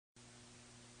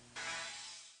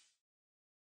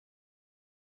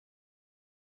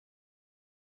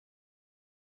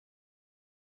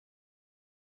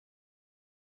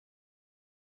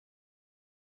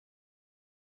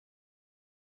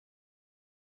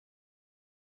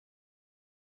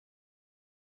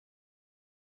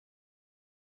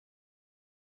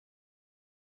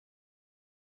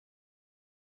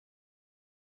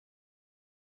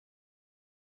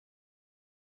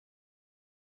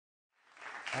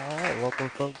Welcome,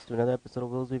 folks, to another episode of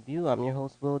Will's Review. I'm your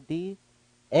host, Will D,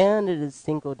 and it is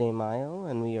Cinco de Mayo,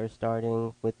 and we are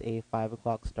starting with a 5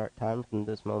 o'clock start time from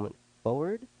this moment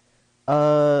forward,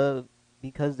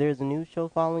 because there's a new show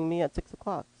following me at 6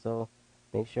 o'clock, so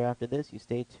make sure after this you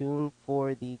stay tuned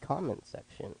for the comment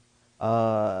section.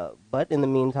 But in the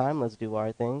meantime, let's do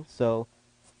our thing. So,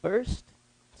 first,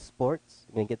 sports.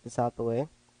 I'm going to get this out the way.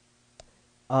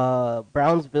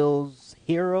 Brownsville's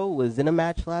hero was in a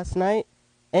match last night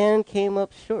and came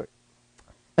up short,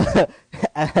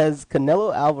 as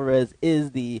Canelo Alvarez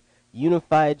is the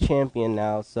unified champion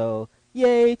now, so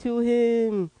yay to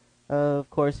him. Of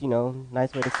course,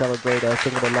 nice way to celebrate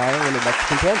Cinco de Mayo when the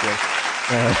Mexican champion.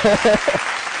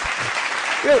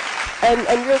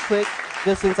 And real quick,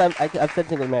 just since I've said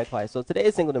Cinco de Mayo twice, so today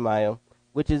is Cinco de Mayo,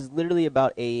 which is literally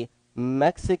about a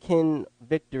Mexican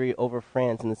victory over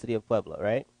France in the city of Puebla,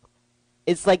 right?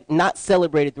 It's like not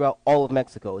celebrated throughout all of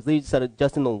Mexico. It's literally said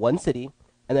just in the one city.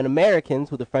 And then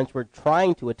Americans, who the French were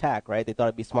trying to attack, right? They thought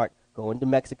it'd be smart, go into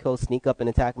Mexico, sneak up and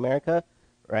attack America,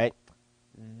 right?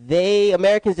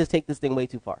 Americans just take this thing way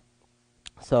too far.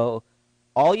 So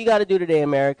all you got to do today,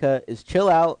 America, is chill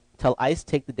out, tell ICE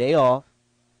take the day off,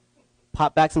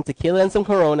 pop back some tequila and some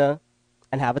Corona,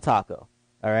 and have a taco,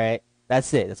 all right?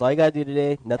 That's it. That's all you got to do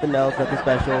today. Nothing else, nothing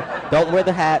special. Don't wear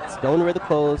the hats. Don't wear the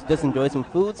clothes. Just enjoy some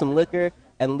food, some liquor,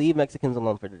 and leave Mexicans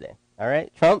alone for today. All right?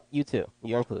 Trump, you too.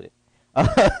 You're included.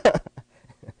 But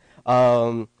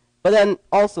then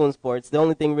also in sports, the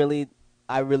only thing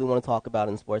I really want to talk about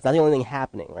in sports, not the only thing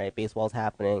happening, right? Baseball's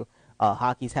happening.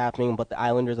 Hockey's happening, but the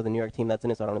Islanders are the New York team that's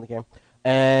in it, so I don't really care.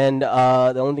 And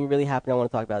the only thing really happening I want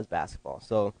to talk about is basketball.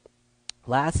 So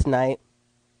last night,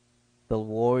 the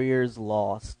Warriors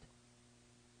lost,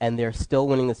 and they're still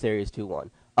winning the series 2-1.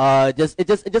 It just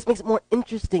makes it more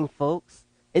interesting, folks.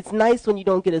 It's nice when you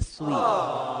don't get a sweep.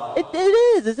 It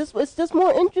is. It's just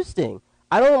more interesting.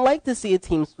 I don't like to see a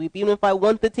team sweep, even if I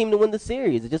want the team to win the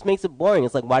series. It just makes it boring.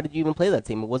 It's like, why did you even play that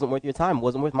team? It wasn't worth your time. It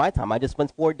wasn't worth my time. I just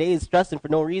spent 4 days stressing for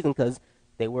no reason because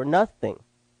they were nothing.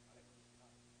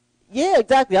 Yeah,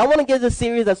 exactly. I want to get a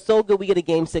series that's so good we get a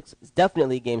Game 6. It's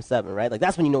definitely a Game 7, right? Like,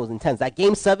 that's when you know it's intense. That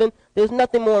Game 7, there's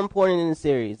nothing more important in the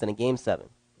series than a Game 7.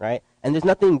 Right? And there's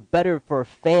nothing better for a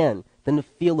fan than to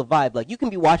feel the vibe. Like, you can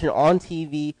be watching on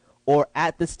TV or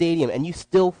at the stadium, and you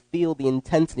still feel the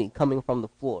intensity coming from the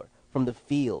floor, from the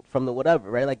field, from the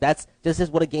whatever, right? Like, that's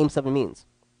just what a Game 7 means.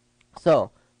 So,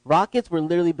 Rockets were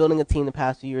literally building a team the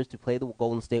past few years to play the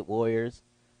Golden State Warriors,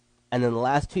 and in the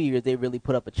last 2 years, they really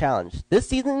put up a challenge. This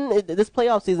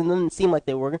playoff season didn't seem like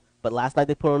they were, but last night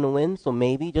they put on a win, so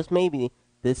maybe, just maybe,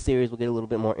 this series will get a little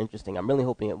bit more interesting. I'm really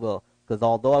hoping it will. Because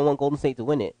although I want Golden State to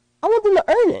win it, I want them to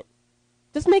earn it.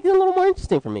 Just make it a little more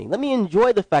interesting for me. Let me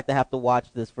enjoy the fact that I have to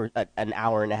watch this for an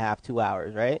hour and a half, 2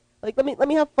 hours, right? Like, let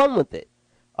me have fun with it.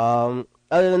 Other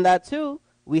than that, too,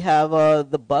 we have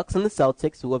the Bucks and the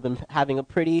Celtics, who have been having a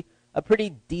pretty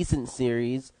decent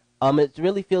series. It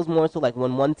really feels more so like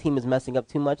when one team is messing up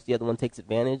too much, the other one takes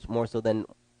advantage, more so than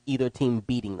either team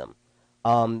beating them.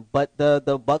 But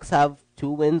the Bucks have 2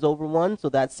 wins over 1, so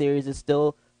that series is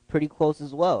still pretty close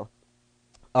as well.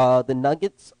 The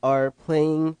Nuggets are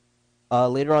playing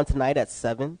later on tonight at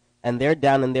 7, and they're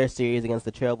down in their series against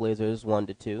the Trailblazers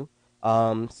 1-2.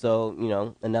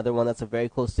 So, another one that's a very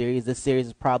close series. This series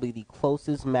is probably the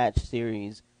closest match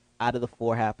series out of the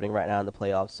 4 happening right now in the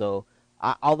playoffs. So,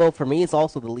 although for me it's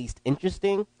also the least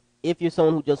interesting, if you're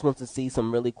someone who just wants to see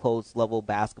some really close level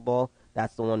basketball,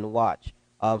 that's the one to watch.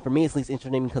 For me, it's least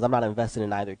interesting because I'm not invested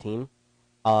in either team.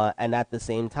 And at the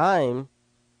same time,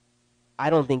 I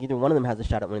don't think either one of them has a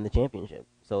shot at winning the championship.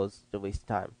 So it's a waste of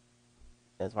time,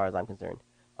 as far as I'm concerned.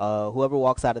 Whoever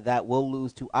walks out of that will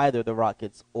lose to either the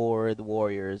Rockets or the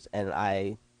Warriors, and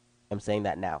I am saying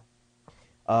that now.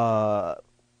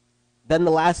 Then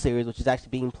the last series, which is actually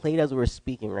being played as we're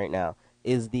speaking right now,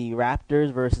 is the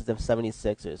Raptors versus the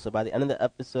 76ers. So by the end of the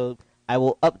episode, I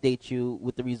will update you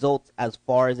with the results as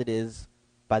far as it is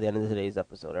by the end of today's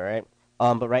episode, all right?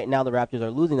 But right now, the Raptors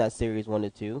are losing that series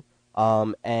 1-2.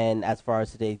 And as far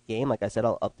as today's game, like I said,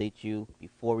 I'll update you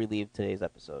before we leave today's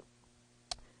episode.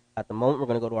 At the moment, we're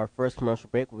going to go to our first commercial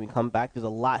break. When we come back, there's a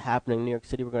lot happening in New York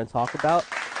City we're going to talk about,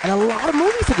 and a lot of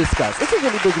movies to discuss. It's a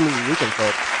really busy movie weekend,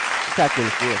 folks. Let's catch you in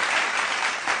the field.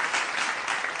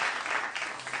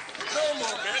 No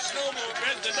more bets.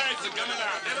 The dice are coming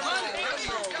out. Let 'em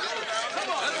roll. Come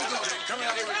on.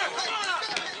 Here we go.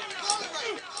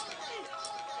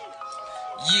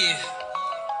 Yeah.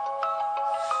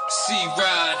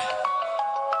 C-Rod.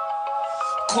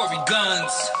 Corey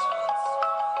Guns.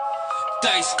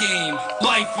 Dice game.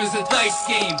 Life is a dice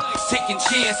game. Taking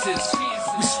chances.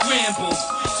 We scramble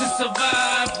to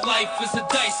survive. Life is a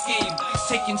dice game,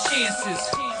 taking chances.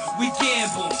 We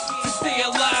gamble to stay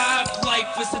alive.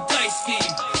 Life is a dice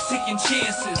game, taking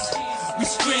chances. We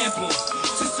scramble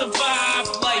to survive.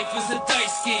 Life is a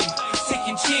dice game,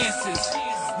 taking chances.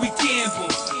 We gamble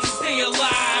to stay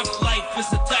alive. Life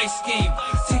is a dice game,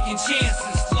 taking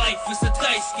chances. Life is a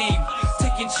dice game,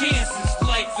 taking chances.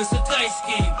 Life is a dice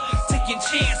game, taking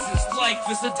chances. Life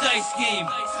is a dice game,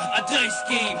 a dice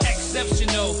game.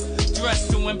 Exceptional,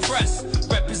 dressed to impress,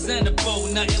 representable,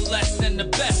 nothing less than the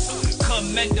best.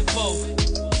 Commendable.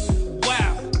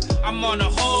 Wow, I'm on a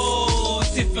whole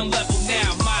different level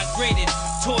now. Migrated,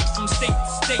 toured from state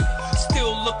to state,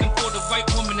 still looking for the right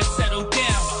woman to settle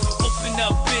down. Open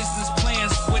up business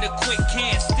plans with a quick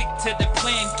hand. Stick to the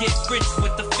plan, get rich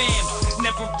with the fam.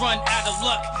 Never run out of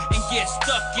luck and get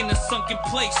stuck in a sunken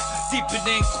place, deeper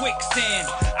than quicksand.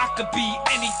 I could be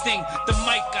anything, the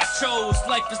mic I chose.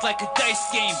 Life is like a dice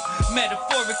game.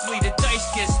 Metaphorically, the dice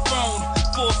gets thrown.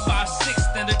 4, 5,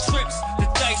 6, then the trips. The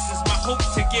dice is my hope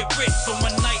to get rich. So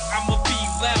one night I'ma be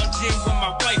lounging with my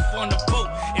wife on a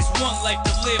boat. It's one life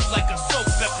to live like a soap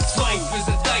episode. Life is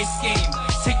a dice game,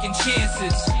 taking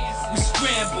chances. We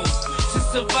scramble to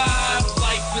survive.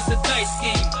 Life is a dice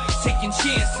game, taking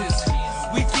chances.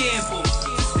 We gamble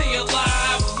to stay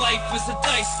alive. Life is a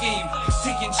dice game,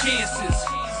 taking chances.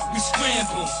 We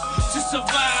scramble to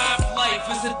survive. Life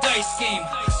is a dice game,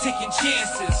 taking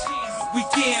chances. We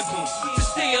gamble to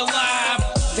stay alive.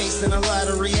 Facing a lot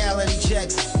of reality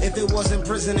checks. If it wasn't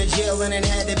prison or jail and it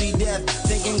had to be death,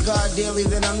 thanking God daily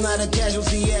that I'm not a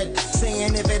casualty yet.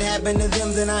 Saying if it happened to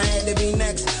them, then I had to be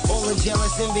next. All the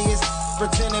jealous, envious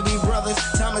pretend to be brothers.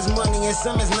 Time is money and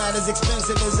some is not as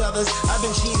expensive as others. I've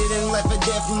been cheated and left for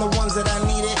dead from the ones that I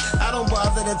needed. I don't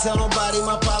bother to tell nobody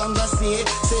my problems, I see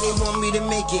it. Say they want me to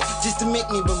make it, just to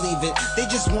make me believe it. They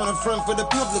just want a front for the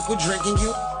public with drinking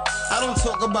you. I don't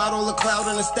talk about all the clout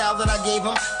and the style that I gave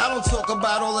them. I don't talk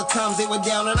about all the times they were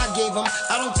down and I gave them.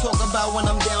 I don't talk about when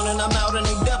I'm down and I'm out and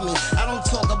they dub me. I don't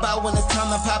talk about when it's time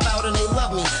to pop out and they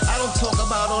love me. I don't talk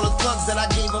about all the thugs that I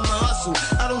gave them to hustle.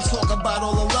 I don't talk about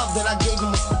all the love that I gave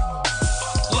them.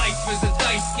 Life is a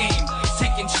dice game,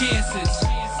 taking chances.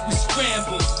 We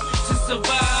scramble to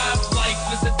survive. Life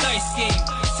is a dice game,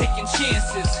 taking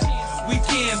chances. We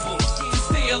gamble to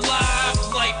stay alive.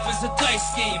 Life is a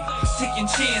dice game, taking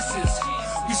chances.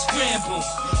 We scramble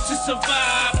to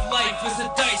survive. Life is a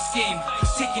dice game,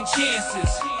 taking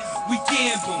chances. We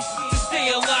gamble to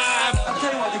stay alive. I'll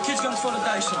tell you what, the kid's gonna throw the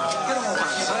dice on. Get him over.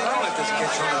 I don't like this kid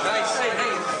throwing the dice. Hey,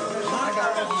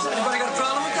 anybody got a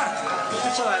problem with that?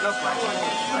 That's all right, no problem.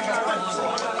 I got it.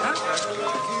 Huh?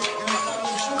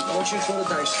 I want you to throw the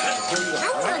dice. Here you go. I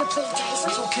don't know how to play dice.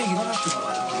 It's okay, you don't have to.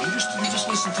 You just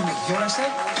listen to me. You hear what I say?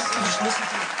 You just listen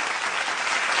to me.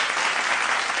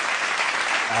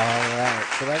 Alright,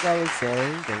 so like I was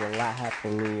saying, there's a lot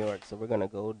happening in New York, so we're gonna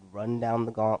go run down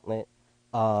the gauntlet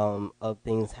of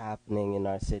things happening in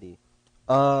our city.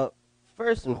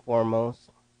 First and foremost,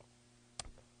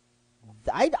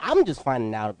 I'm just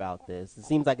finding out about this. It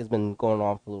seems like it's been going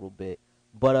on for a little bit,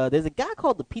 but there's a guy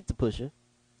called the Pizza Pusher,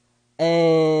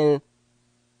 and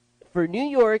for New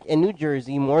York and New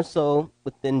Jersey, more so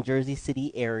within Jersey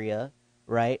City area,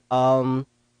 right?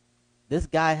 This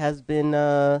guy has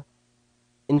been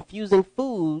infusing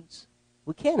foods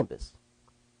with cannabis.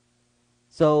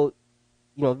 So,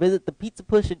 visit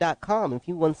thepizzapusher.com if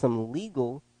you want some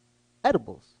legal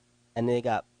edibles. And they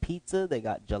got pizza, they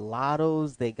got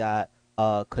gelatos, they got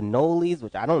cannolis,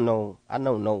 which I don't know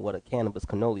what a cannabis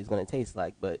cannoli is going to taste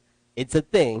like, but it's a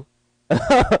thing.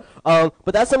 But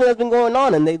that's something that's been going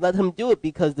on, and they let him do it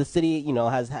because the city,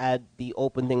 has had the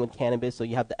open thing with cannabis, so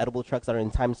you have the edible trucks that are in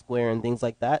Times Square and things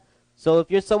like that. So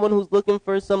if you're someone who's looking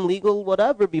for some legal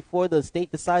whatever before the state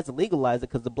decides to legalize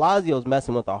it, because de Blasio's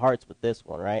messing with our hearts with this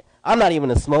one, right? I'm not even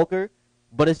a smoker,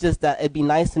 but it's just that it'd be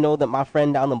nice to know that my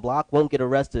friend down the block won't get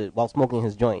arrested while smoking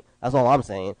his joint. That's all I'm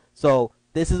saying. So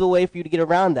this is a way for you to get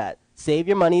around that. Save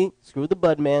your money, screw the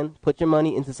bud man, put your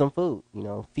money into some food.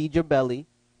 Feed your belly,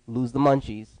 lose the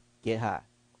munchies, get high.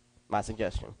 My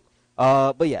suggestion.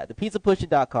 But yeah,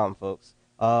 thepizzapusher.com, folks.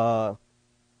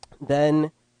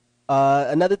 Then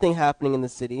another thing happening in the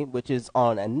city, which is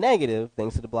on a negative,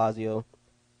 thanks to de Blasio,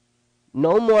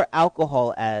 no more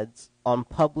alcohol ads on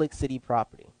public city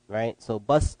property, right? So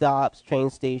bus stops, train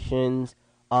stations,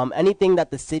 anything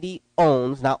that the city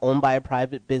owns, not owned by a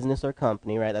private business or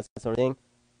company, right? That's the sort of thing.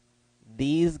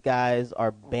 These guys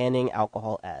are banning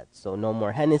alcohol ads. So no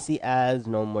more Hennessy ads,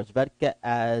 no more Svedka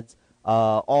ads,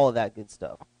 all of that good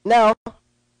stuff. Now,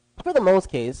 for the most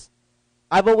case,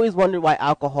 I've always wondered why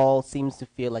alcohol seems to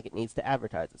feel like it needs to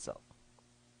advertise itself.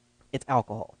 It's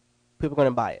alcohol. People are going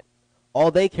to buy it.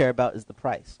 All they care about is the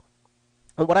price.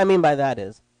 And what I mean by that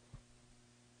is,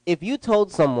 if you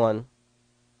told someone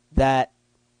that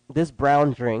this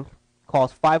brown drink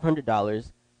costs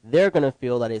 $500, they're going to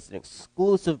feel that it's an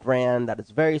exclusive brand, that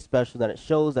it's very special, that it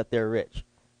shows that they're rich.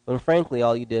 When frankly,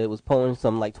 all you did was pull in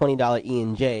some like $20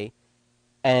 E&J,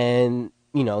 and,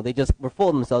 you know, they just were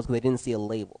fooling themselves because they didn't see a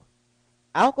label.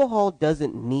 Alcohol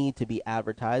doesn't need to be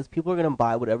advertised. People are going to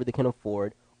buy whatever they can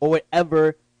afford or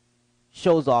whatever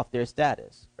shows off their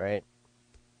status, right?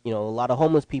 You know, a lot of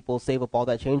homeless people save up all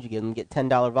that change you give them and get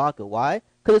 $10 vodka. Why?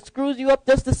 Because it screws you up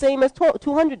just the same as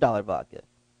 $200 vodka.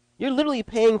 You're literally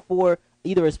paying for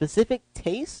either a specific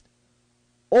taste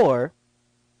or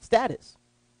status.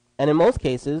 And in most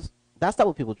cases, that's not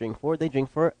what people drink for. They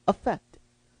drink for effect.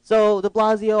 So de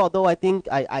Blasio, although I think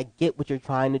I get what you're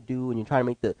trying to do and you're trying to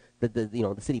make the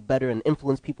city better and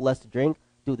influence people less to drink,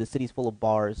 dude, the city's full of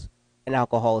bars, and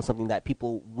alcohol is something that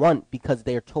people want because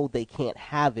they're told they can't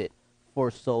have it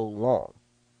for so long.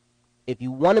 If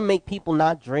you want to make people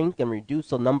not drink and reduce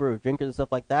the number of drinkers and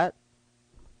stuff like that,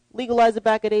 legalize it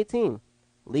back at 18.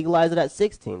 Legalize it at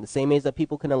 16, the same age that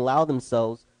people can allow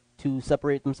themselves to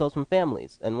separate themselves from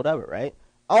families and whatever, right?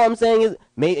 All I'm saying is,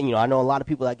 I know a lot of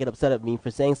people that get upset at me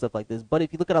for saying stuff like this, but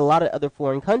if you look at a lot of other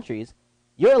foreign countries,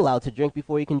 you're allowed to drink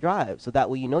before you can drive, so that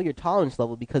way you know your tolerance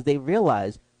level because they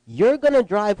realize you're going to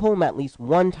drive home at least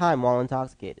one time while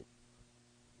intoxicated.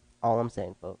 All I'm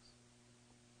saying, folks.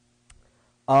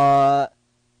 De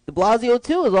Blasio,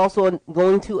 too, is also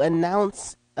going to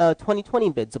announce a 2020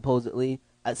 bid, supposedly,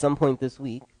 at some point this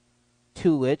week,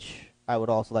 to which I would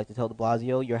also like to tell de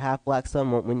Blasio, your half-black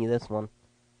son won't win you this one.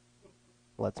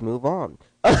 Let's move on.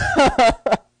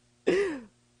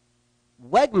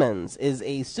 Wegmans is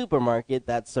a supermarket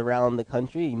that's around the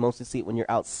country. You mostly see it when you're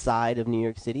outside of New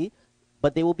York City.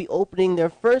 But they will be opening their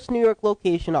first New York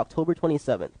location October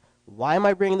 27th. Why am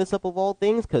I bringing this up of all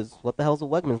things? Because what the hell's a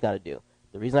Wegmans got to do?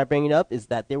 The reason I bring it up is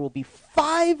that there will be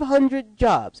 500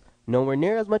 jobs. Nowhere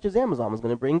near as much as Amazon was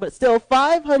going to bring, but still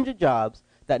 500 jobs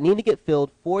that need to get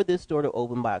filled for this store to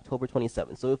open by October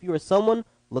 27th. So if you are someone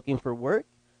looking for work,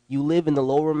 you live in the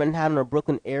lower Manhattan or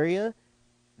Brooklyn area,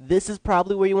 this is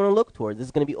probably where you want to look towards. This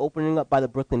is going to be opening up by the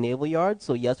Brooklyn Naval Yard.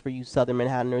 So yes, for you Southern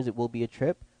Manhattaners, it will be a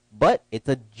trip, but it's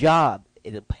a job.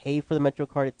 It'll pay for the Metro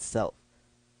card itself.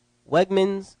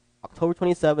 Wegmans, October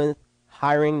 27th,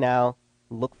 hiring now.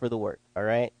 Look for the work, all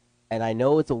right? And I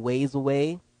know it's a ways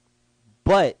away,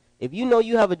 but if you know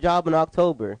you have a job in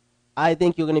October, I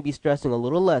think you're going to be stressing a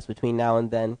little less between now and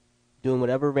then, doing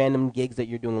whatever random gigs that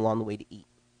you're doing along the way to eat.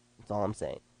 That's all I'm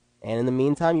saying. And in the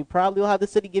meantime, you probably will have the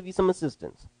city give you some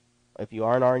assistance, if you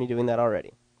aren't already doing that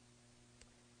already.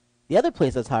 The other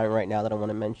place that's hiring right now that I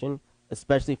want to mention,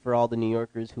 especially for all the New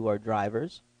Yorkers who are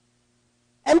drivers,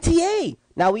 MTA!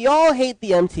 Now, we all hate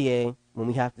the MTA when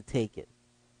we have to take it.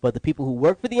 But the people who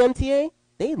work for the MTA,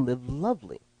 they live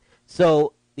lovely.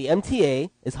 So the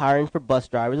MTA is hiring for bus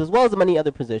drivers as well as many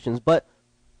other positions, but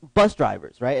bus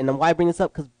drivers, right? And then why I bring this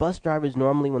up? Because bus drivers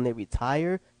normally, when they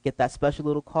retire, get that special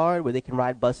little card where they can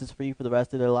ride buses free for the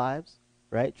rest of their lives,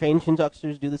 right? Train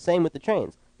conductors do the same with the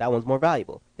trains. That one's more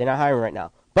valuable. They're not hiring right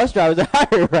now. Bus drivers are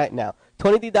hiring right now.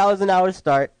 $23 an hour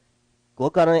start.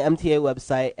 Look on the MTA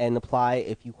website and apply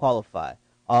if you qualify.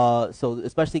 So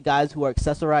especially guys who are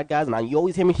Accessoride guys, and you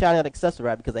always hear me shouting at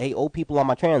Accessoride because I hate old people on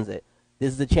my transit.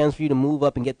 This is a chance for you to move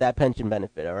up and get that pension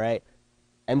benefit, all right?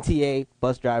 MTA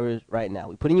bus drivers right now.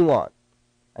 We're putting you on.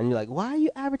 And you're like, why are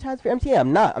you advertising for MTA?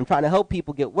 I'm not. I'm trying to help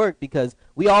people get work because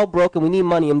we all broke and we need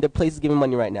money and there are places giving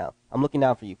money right now. I'm looking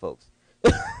out for you folks.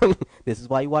 This is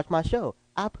why you watch my show.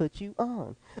 I put you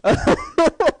on.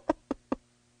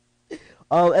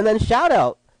 And then shout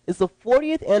out. It's the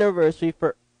 40th anniversary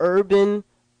for Urban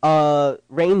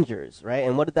Rangers, right?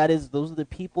 And what that is, those are the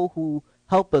people who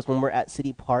help us when we're at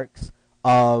city parks.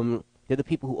 They're the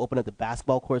people who open up the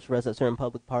basketball courts for us at certain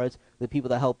public parks. The people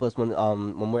that help us when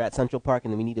we're at Central Park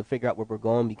and then we need to figure out where we're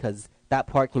going because that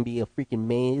park can be a freaking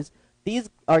maze. These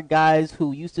are guys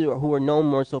who were known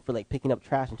more so for like picking up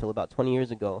trash until about 20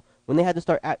 years ago when they had to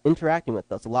start interacting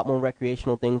with us. A lot more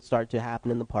recreational things started to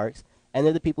happen in the parks, and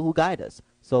they're the people who guide us.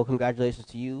 So congratulations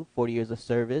to you, 40 years of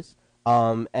service.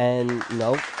 And,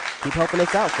 keep helping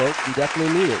us out, folks. We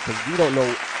definitely need it because we don't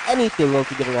know anything once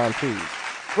we get around trees.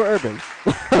 We're urban.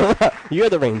 You're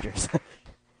the Rangers.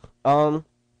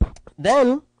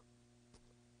 Then,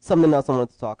 something else I wanted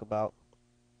to talk about.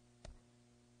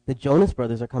 The Jonas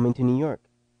Brothers are coming to New York.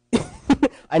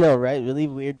 I know, right? Really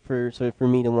weird for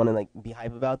me to want to be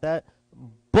hype about that.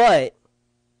 But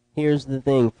here's the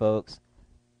thing, folks.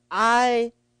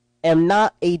 I am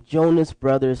not a Jonas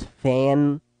Brothers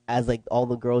fan as all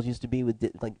the girls used to be with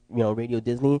Radio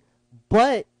Disney,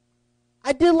 But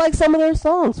I did like some of their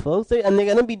songs, folks. And they're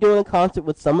gonna be doing a concert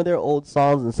with some of their old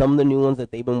songs and some of the new ones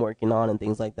that they've been working on and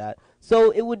things like that.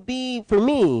 So it would be, for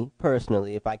me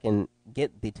personally, if I can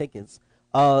get the tickets,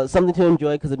 something to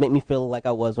enjoy because it made me feel like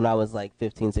I was when I was like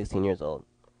 15, 16 years old.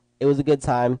 It was a good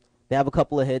time. They have a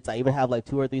couple of hits. I even have like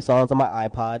 2 or 3 songs on my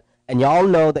iPod. And y'all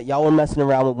know that y'all were messing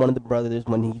around with one of the brothers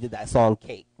when he did that song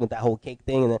 "Cake" with that whole cake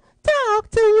thing, and then "Talk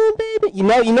to me, baby."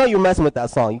 You know you're messing with that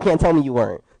song. You can't tell me you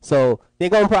weren't. So they're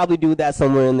gonna probably do that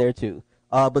somewhere in there too.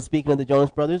 But speaking of the Jonas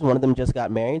Brothers, one of them just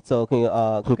got married. So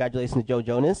congratulations to Joe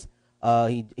Jonas.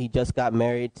 He just got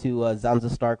married to Sansa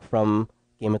Stark from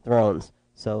Game of Thrones.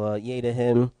 So yay to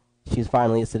him. She's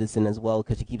finally a citizen as well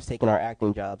because she keeps taking our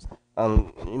acting jobs.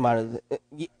 You might as,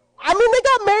 I mean, they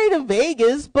got married in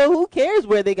Vegas, but who cares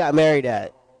where they got married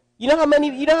at? You know how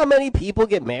many people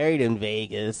get married in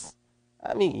Vegas?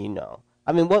 I mean, you know.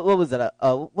 I mean, what was that?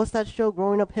 What's that show,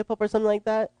 Growing Up Hip Hop or something like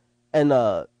that? And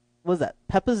what was that?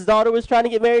 Peppa's daughter was trying to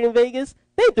get married in Vegas.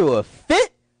 They threw a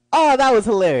fit. Oh, that was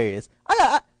hilarious.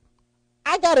 I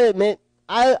gotta admit,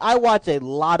 I watch a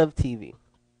lot of TV,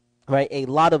 right? A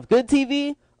lot of good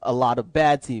TV, a lot of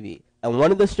bad TV. And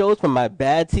one of the shows from my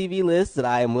bad TV list that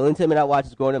I am willing to admit I watch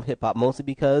is Growing Up Hip Hop, mostly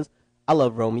because I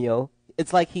love Romeo.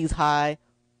 It's like he's high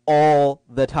all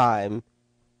the time,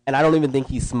 and I don't even think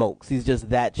he smokes. He's just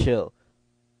that chill.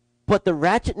 But the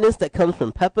ratchetness that comes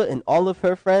from Peppa and all of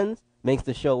her friends makes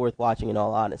the show worth watching, in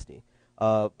all honesty.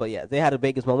 But yeah, they had a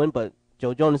Vegas moment, but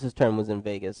Joe Jonas's turn was in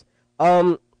Vegas.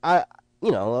 Like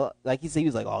he said, he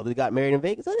was like, "Oh, they got married in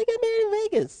Vegas." Oh, they got married in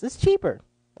Vegas. It's cheaper.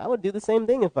 I would do the same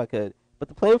thing if I could. But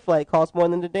the plane flight costs more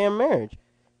than the damn marriage.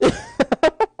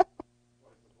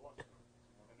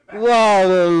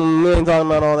 Well, we ain't talking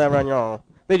about all that right now.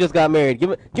 They just got married.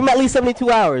 Give him at least 72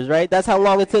 hours, right? That's how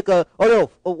long it took.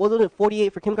 Wasn't it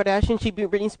 48 for Kim Kardashian? She beat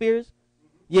Britney Spears?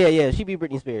 Yeah, she beat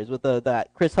Britney Spears with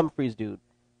that Chris Humphries dude.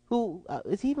 Who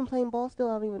is he even playing ball still?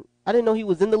 I didn't know he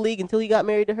was in the league until he got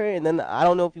married to her, and then I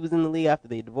don't know if he was in the league after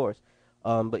they divorced.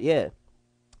 But yeah.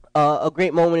 A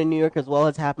great moment in New York as well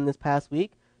has happened this past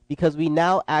week because we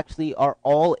now actually are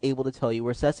all able to tell you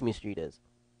where Sesame Street is.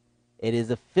 It is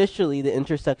officially the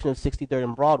intersection of 63rd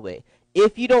and Broadway.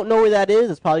 If you don't know where that is,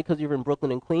 it's probably because you're in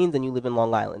Brooklyn and Queens and you live in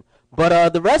Long Island.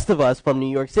 But the rest of us from New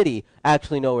York City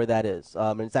actually know where that is.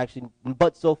 And it's actually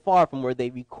but so far from where they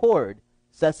record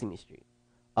Sesame Street.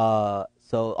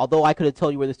 So although I could have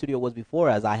told you where the studio was before,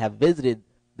 as I have visited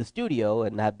the studio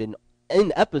and have been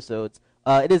in episodes,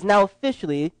 it is now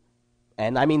officially,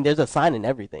 and I mean there's a sign and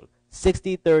everything,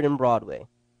 63rd and Broadway.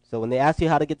 So when they ask you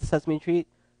how to get to Sesame Street,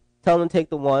 tell them to take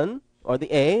the 1 or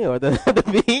the A or the, the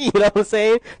B, you know what I'm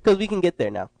saying? Because we can get there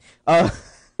now.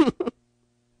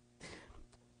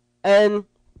 And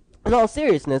in all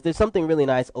seriousness, there's something really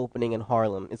nice opening in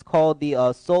Harlem. It's called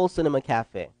the Soul Cinema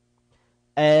Cafe.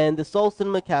 And the Soul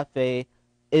Cinema Cafe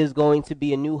is going to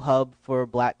be a new hub for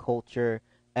black culture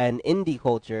and indie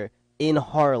culture in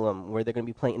Harlem, where they're going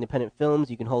to be playing independent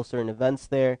films. You can host certain events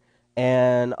there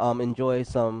and enjoy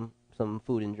some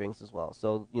food and drinks as well.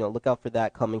 So, look out for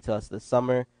that coming to us this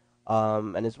summer.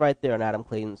 And it's right there on Adam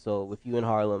Clayton. So if you in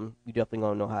Harlem, you definitely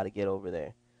going to know how to get over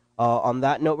there. On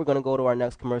that note, we're going to go to our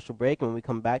next commercial break. And when we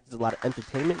come back, there's a lot of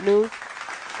entertainment news.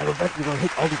 And eventually we're going to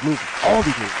hit all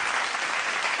these movies.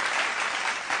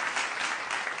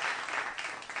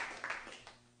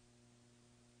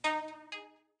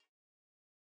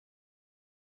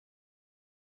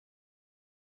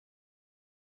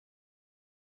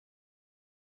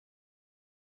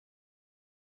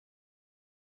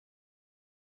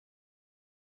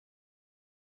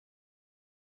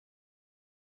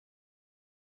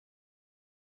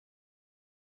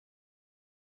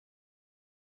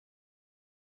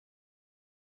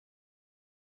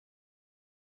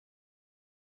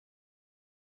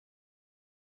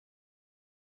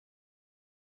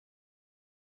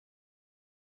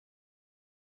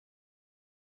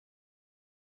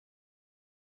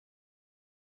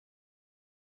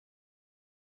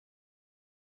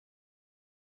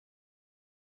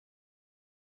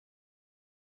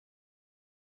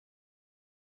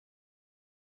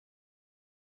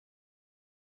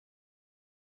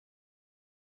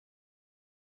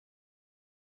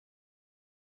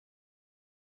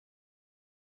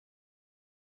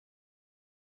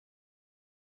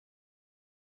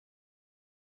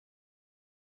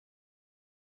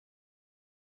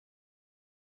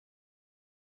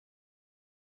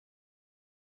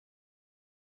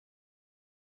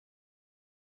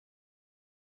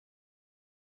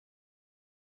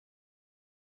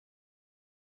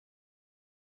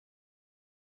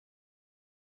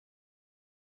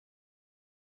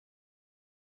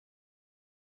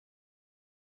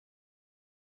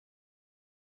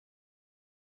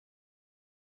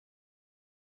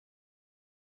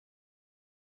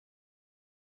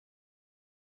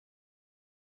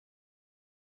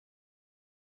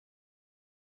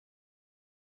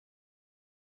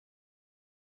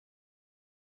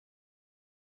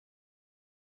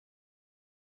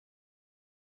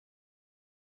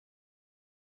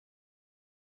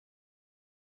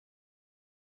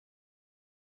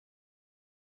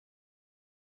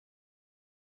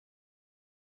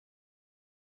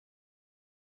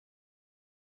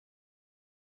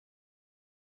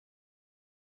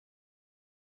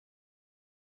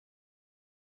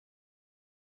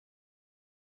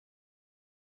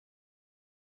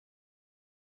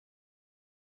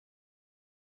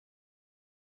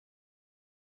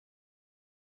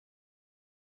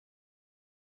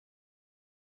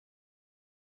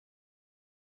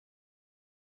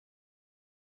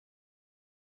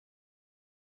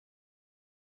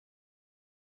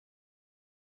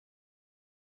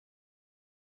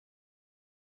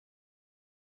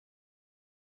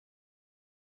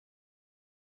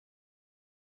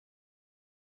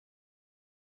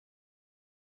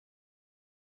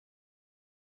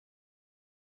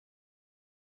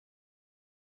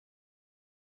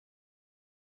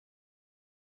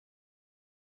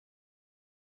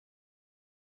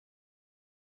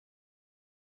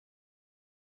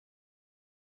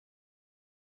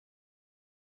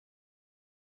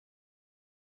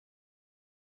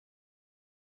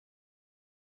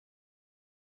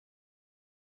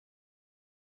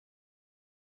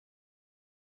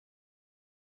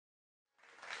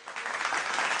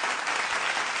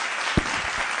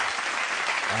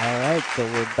 So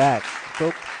we're back. So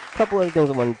a couple other things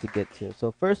I wanted to get to.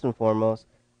 So first and foremost,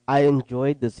 I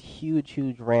enjoyed this huge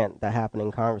rant that happened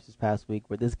in Congress this past week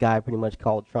where this guy pretty much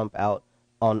called Trump out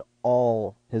on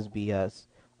all his BS.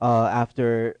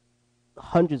 After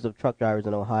hundreds of truck drivers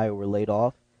in Ohio were laid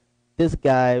off, this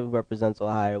guy who represents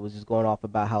Ohio was just going off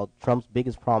about how Trump's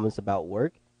biggest promise about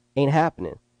work ain't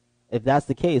happening. If that's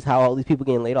the case, how all these people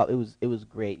getting laid off, it was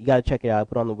great. You got to check it out. I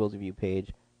put it on the Wills Review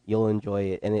page. You'll enjoy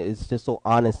it, and it's just so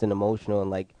honest and emotional,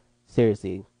 and like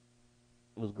seriously,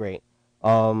 it was great.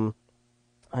 I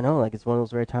know, like it's one of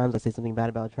those rare times I say something bad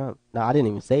about Trump. No, I didn't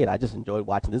even say it. I just enjoyed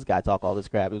watching this guy talk all this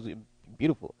crap. It was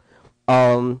beautiful.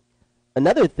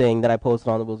 Another thing that I posted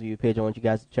on the Wills Review page, I want you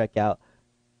guys to check out.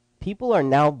 People are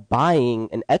now buying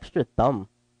an extra thumb.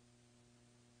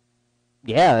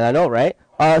 Yeah, I know, right?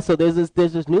 So there's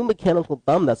this new mechanical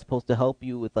thumb that's supposed to help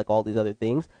you with like all these other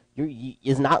things.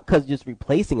 It's not because just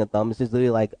replacing a thumb. It's just literally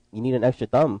like you need an extra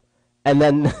thumb. And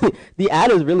then the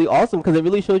ad is really awesome because it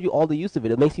really shows you all the use of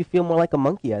it. It makes you feel more like a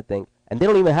monkey, I think. And they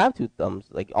don't even have two thumbs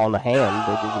like on the hand.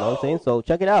 You know what I'm saying? So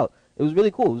check it out. It was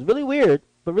really cool. It was really weird,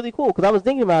 but really cool because I was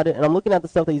thinking about it and I'm looking at the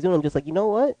stuff that he's doing. I'm just like, you know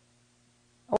what?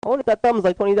 I wonder if that thumb is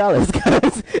like $20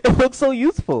 because it looks so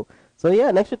useful. So yeah,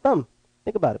 an extra thumb.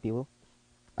 Think about it, people.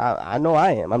 I know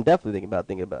I am. I'm definitely thinking about.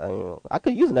 You know, I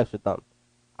could use an extra thumb.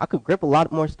 I could grip a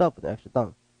lot more stuff with an extra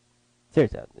thumb.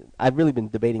 Seriously, I've really been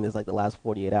debating this like the last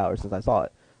 48 hours since I saw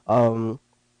it.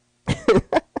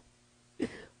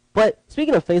 But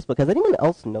speaking of Facebook, has anyone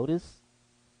else noticed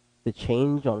the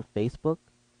change on Facebook?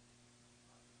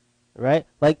 Right?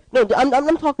 Like, no,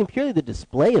 I'm talking purely the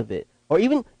display of it, or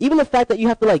even the fact that you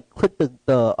have to like click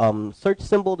the search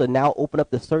symbol to now open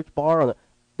up the search bar on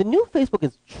the new Facebook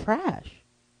is trash.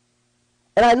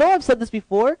 And I know I've said this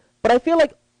before, but I feel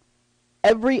like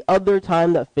every other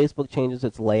time that Facebook changes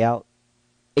its layout,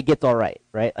 it gets all right?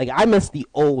 Like, I miss the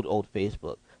old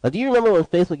Facebook. Like, do you remember when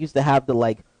Facebook used to have the,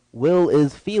 like, will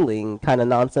is feeling kind of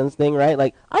nonsense thing, right?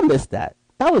 Like, I miss that.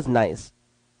 That was nice.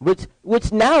 Which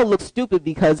now looks stupid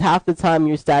because half the time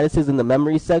your statuses in the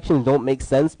memory section don't make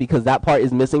sense because that part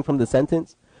is missing from the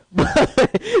sentence.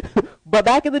 But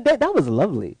back in the day, that was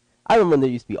lovely. I remember when there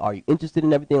used to be, are you interested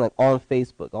in everything, like on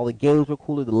Facebook? All the games were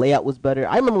cooler, the layout was better.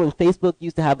 I remember when Facebook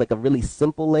used to have like a really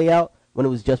simple layout when it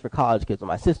was just for college kids, when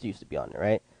my sister used to be on there,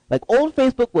 right? Like old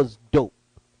Facebook was dope.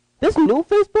 This new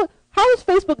Facebook, how is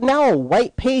Facebook now a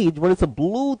white page when it's a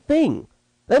blue thing?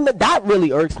 That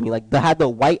really irks me. Like, had the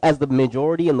white as the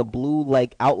majority and the blue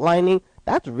like outlining,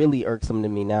 that's really irksome to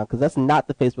me now because that's not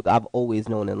the Facebook I've always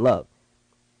known and loved.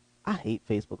 I hate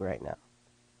Facebook right now.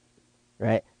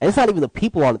 Right? And it's not even the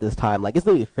people on it this time. Like, it's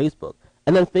literally Facebook.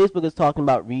 And then Facebook is talking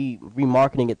about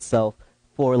remarketing itself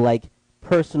for, like,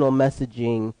 personal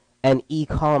messaging and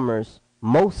e-commerce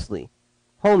mostly.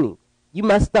 Homie, you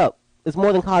messed up. There's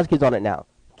more than college kids on it now.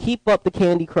 Keep up the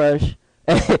Candy Crush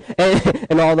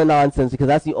and all the nonsense because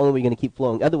that's the only way you're going to keep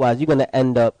flowing. Otherwise, you're going to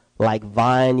end up like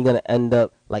Vine. You're going to end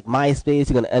up like MySpace.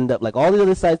 You're going to end up like all the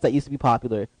other sites that used to be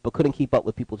popular but couldn't keep up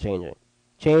with people changing.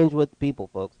 Change with people,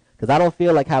 folks. Because I don't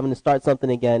feel like having to start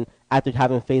something again after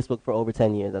having Facebook for over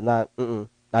 10 years. I'm not doing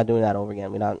that over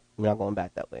again. We're not going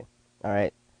back that way. All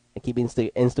right? And keep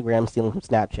Instagram stealing from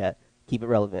Snapchat. Keep it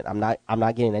relevant. I'm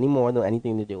not getting any more than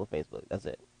anything to do with Facebook. That's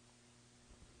it.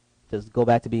 Just go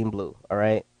back to being blue. All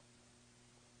right?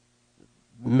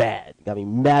 Mad. Got me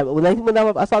mad. When I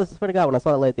saw this, I swear to God, when I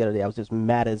saw it late the other day, I was just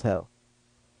mad as hell.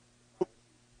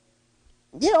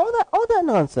 Yeah, all that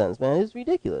nonsense, man. It's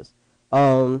ridiculous.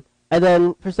 And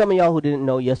then, for some of y'all who didn't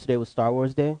know, yesterday was Star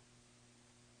Wars Day,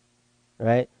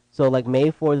 right? So, like,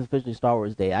 May 4th is officially Star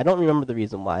Wars Day. I don't remember the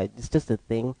reason why. It's just a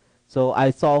thing. So,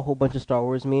 I saw a whole bunch of Star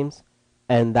Wars memes,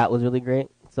 and that was really great.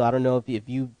 So, I don't know if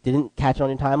you didn't catch on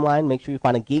your timeline, make sure you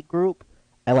find a geek group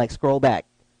and, like, scroll back.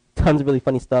 Tons of really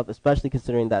funny stuff, especially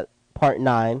considering that Part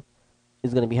 9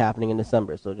 is going to be happening in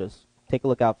December. So, just take a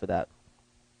look out for that.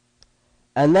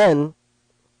 And then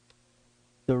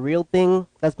the real thing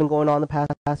that's been going on the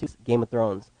past weeks, Game of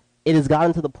Thrones. It has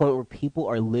gotten to the point where people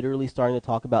are literally starting to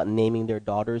talk about naming their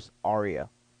daughters Arya.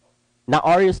 Not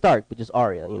Arya Stark, but just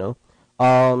Arya, you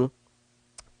know?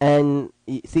 And,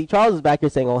 see, Charles is back here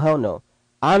saying, oh, hell no.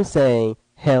 I'm saying,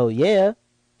 hell yeah.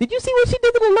 Did you see what she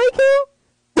did to the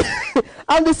Night King?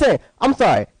 I'm just saying, I'm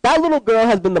sorry. That little girl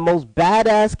has been the most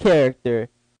badass character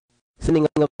sitting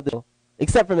on the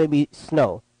except for maybe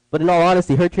Snow. But in all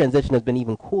honesty, her transition has been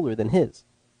even cooler than his.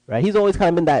 Right? He's always kind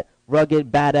of been that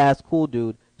rugged, badass, cool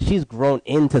dude. She's grown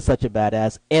into such a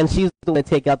badass, and she's going to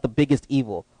take out the biggest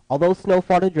evil. Although Snow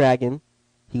fought a dragon,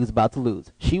 he was about to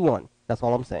lose. She won. That's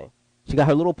all I'm saying. She got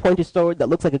her little pointed sword that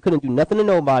looks like it couldn't do nothing to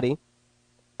nobody,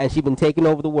 and she's been taking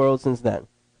over the world since then.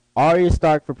 Arya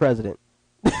Stark for president.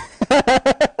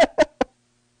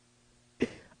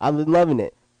 I've been loving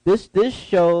it. This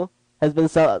show has been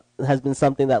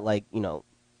something that, like,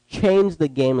 changed the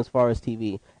game as far as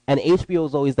TV. And HBO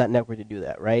is always that network to do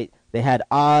that, right? They had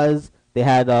Oz. They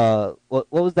had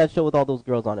what was that show with all those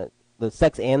girls on it? The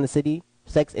Sex in the City,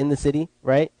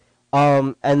 right?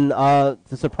 And The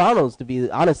Sopranos, to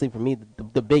be honestly for me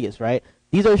the biggest, right?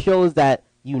 These are shows that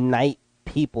unite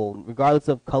people, regardless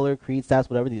of color, creed, status,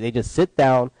 whatever. They just sit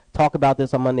down, talk about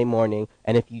this on Monday morning,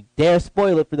 and if you dare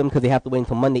spoil it for them because they have to wait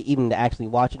until Monday evening to actually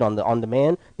watch it on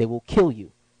demand, they will kill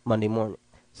you Monday morning.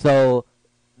 So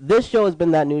this show has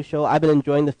been that new show. I've been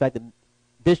enjoying the fact that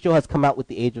this show has come out with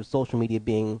the age of social media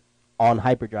being on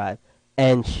hyperdrive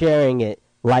and sharing it,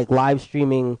 like live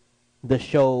streaming the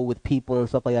show with people and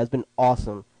stuff like that. Has been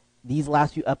awesome. These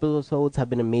last few episodes have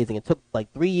been amazing. It took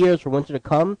like 3 years for winter to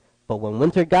come, but when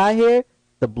winter got here,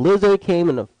 the blizzard came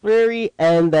in a flurry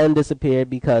and then disappeared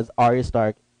because Arya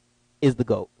Stark is the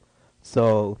GOAT.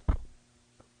 So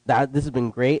this has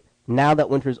been great. Now that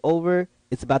winter's over,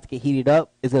 it's about to get heated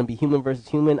up. It's going to be human versus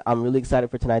human. I'm really excited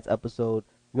for tonight's episode.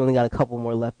 We only got a couple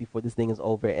more left before this thing is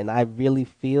over, and I really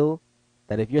feel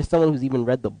that if you're someone who's even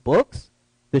read the books,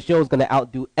 the show is going to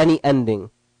outdo any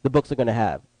ending the books are going to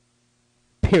have.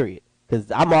 Period. Because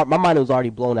my mind was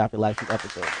already blown after last week's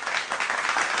episode.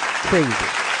 Crazy.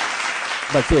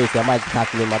 But seriously, I might have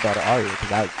to name my daughter Arya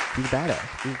because she's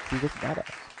badass. She's just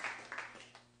badass.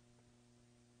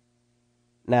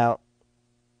 Now,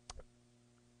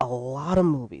 a lot of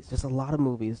movies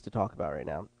to talk about right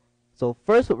now. So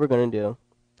first, what we're going to do,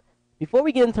 before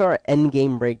we get into our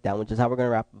endgame breakdown, which is how we're going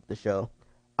to wrap up the show,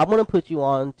 I'm going to put you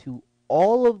on to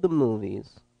all of the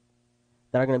movies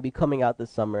that are going to be coming out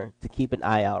this summer to keep an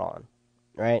eye out on,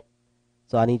 right?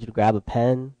 So I need you to grab a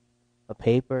pen, a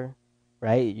paper,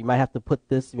 right? You might have to put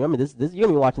this. Remember, this you're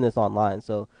gonna be watching this online,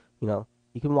 so you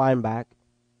can wind back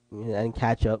and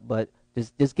catch up. But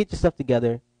just get your stuff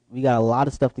together. We got a lot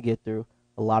of stuff to get through,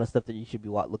 a lot of stuff that you should be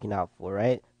looking out for,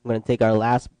 right? I'm gonna take our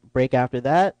last break after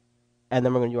that, and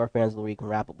then we're gonna do our fans of the week and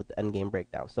wrap up with the endgame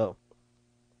breakdown. So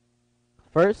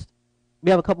first, we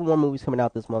have a couple more movies coming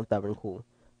out this month that have been cool.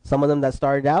 Some of them that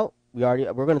started out,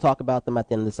 we're gonna talk about them at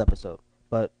the end of this episode.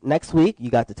 But next week,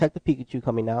 you got Detective Pikachu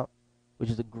coming out, which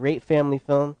is a great family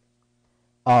film.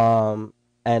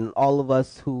 And all of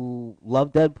us who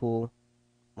love Deadpool,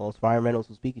 well, as Fire Reynolds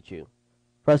was Pikachu.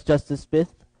 Plus, Justice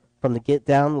Smith from The Get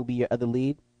Down will be your other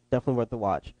lead. Definitely worth the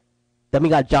watch. Then we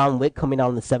got John Wick coming out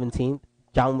on the 17th.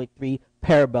 John Wick 3,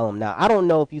 Parabellum. Now, I don't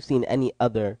know if you've seen any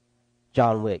other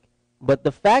John Wick, but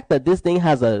the fact that this thing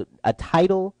has a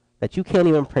title that you can't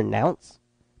even pronounce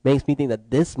makes me think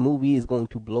that this movie is going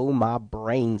to blow my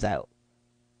brains out.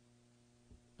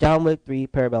 John Wick 3,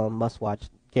 Parabellum, must watch,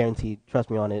 guaranteed. Trust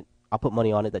me on it. I'll put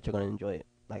money on it that you're going to enjoy it.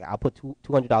 Like, I'll put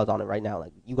 $200 on it right now.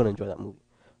 Like, you're going to enjoy that movie.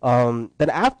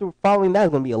 Then following that is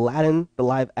going to be Aladdin, the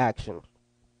live action.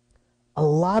 A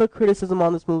lot of criticism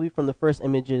on this movie from the first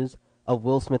images of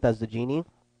Will Smith as the genie.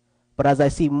 But as I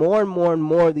see more and more and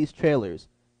more of these trailers,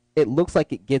 it looks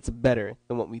like it gets better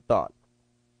than what we thought.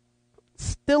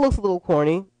 Still looks a little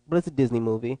corny, but it's a Disney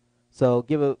movie, so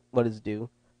give it what it's due.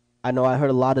 I know I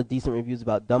heard a lot of decent reviews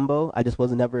about Dumbo. I just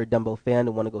wasn't ever a Dumbo fan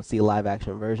and want to go see a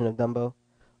live-action version of Dumbo.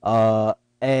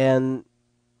 And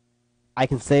I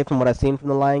can say from what I've seen from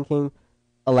The Lion King,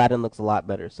 Aladdin looks a lot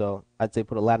better. So I'd say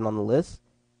put Aladdin on the list.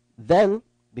 Then,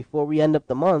 before we end up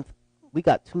the month, we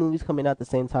got 2 movies coming out at the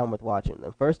same time worth watching.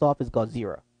 The first off is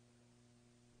Godzilla.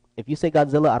 If you say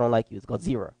Godzilla, I don't like you. It's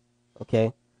Godzilla.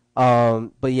 Okay?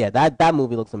 But yeah, that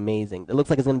movie looks amazing. It looks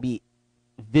like it's going to be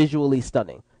visually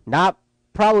stunning.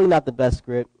 Probably not the best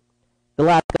script. The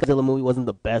last Godzilla movie wasn't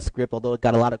the best script, although it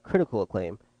got a lot of critical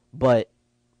acclaim. But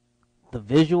the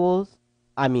visuals,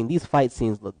 I mean, these fight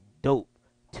scenes look dope.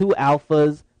 2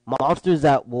 alphas, monsters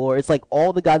at war. It's like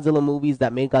all the Godzilla movies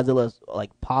that made Godzilla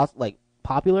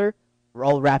popular were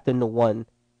all wrapped into one.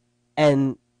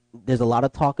 And there's a lot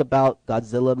of talk about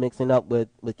Godzilla mixing up with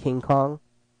King Kong.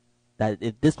 That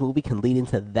if this movie can lead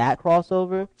into that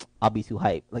crossover, I'll be too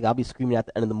hyped. Like, I'll be screaming at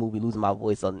the end of the movie, losing my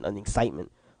voice on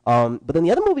excitement. But then the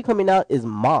other movie coming out is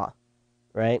Ma,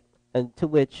 right? And to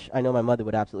which I know my mother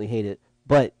would absolutely hate it.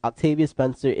 But Octavia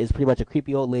Spencer is pretty much a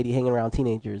creepy old lady hanging around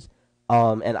teenagers.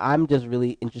 And I'm just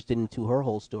really interested into her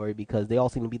whole story because they all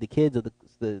seem to be the kids of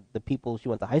the people she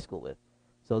went to high school with.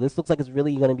 So this looks like it's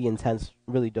really going to be intense,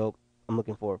 really dope. I'm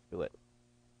looking forward to it.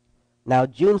 Now,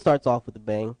 June starts off with a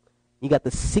bang. You got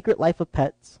The Secret Life of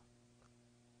Pets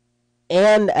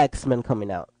and X-Men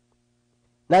coming out.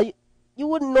 Now, you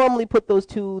wouldn't normally put those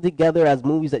two together as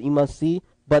movies that you must see,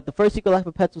 but the first Secret Life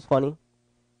of Pets was funny,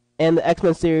 and the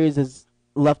X-Men series is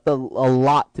left a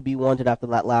lot to be wanted after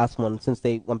that last one since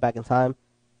they went back in time.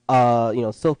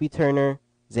 Sophie Turner,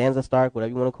 Sansa Stark, whatever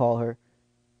you want to call her,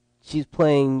 she's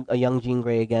playing a young Jean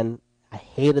Grey again. I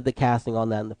hated the casting on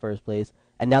that in the first place,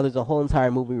 and now there's a whole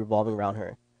entire movie revolving around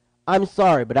her. I'm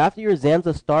sorry, but after you're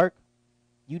Sansa Stark,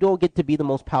 you don't get to be the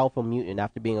most powerful mutant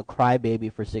after being a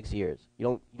crybaby for 6 years.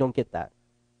 You don't get that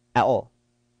at all.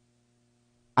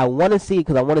 I want to see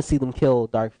because I want to see them kill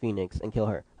Dark Phoenix and kill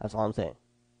her. That's all I'm saying.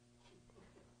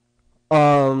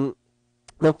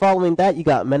 Then following that, you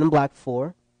got Men in Black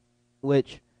 4,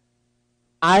 which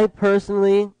I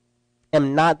personally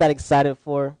am not that excited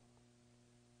for,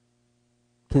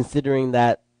 considering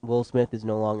that Will Smith is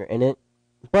no longer in it.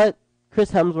 But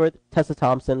Chris Hemsworth, Tessa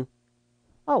Thompson,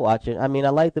 I'll watch it. I mean, I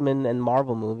like them in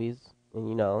Marvel movies,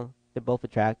 and they're both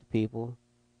attractive people.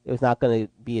 It was not going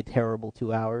to be a terrible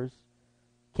 2 hours.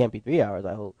 Can't be 3 hours,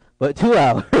 I hope, but 2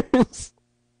 hours.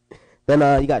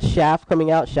 Then you got Shaft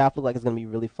coming out. Shaft looks like it's going to be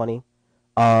really funny.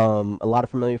 A lot of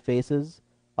familiar faces.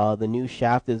 The new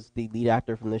Shaft is the lead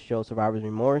actor from the show Survivor's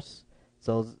Remorse.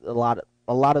 So a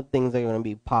lot of things are going to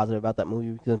be positive about that movie.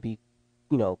 It's going to be,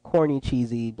 corny,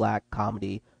 cheesy, black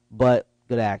comedy, but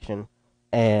good action.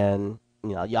 And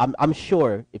I'm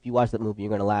sure if you watch that movie, you're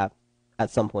going to laugh at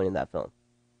some point in that film,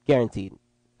 guaranteed.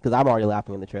 Because I'm already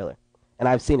laughing in the trailer, and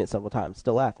I've seen it several times,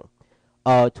 still laughing.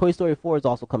 Toy Story 4 is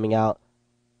also coming out.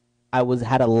 I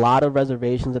had a lot of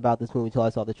reservations about this movie until I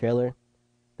saw the trailer.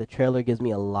 The trailer gives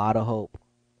me a lot of hope.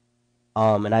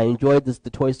 And I enjoyed the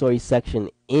Toy Story section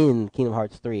in Kingdom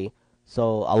Hearts 3.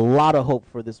 So a lot of hope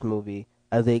for this movie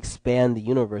as they expand the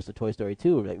universe of Toy Story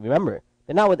 2. Like, remember,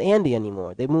 they're not with Andy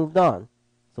anymore. They moved on.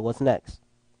 So what's next?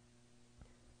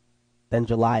 Then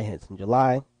July hits. And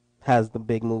July has the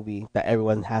big movie that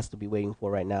everyone has to be waiting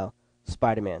for right now,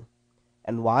 Spider-Man.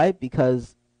 And why?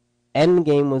 Because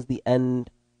Endgame was the end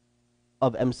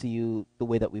of MCU the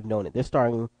way that we've known it. They're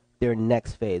starting their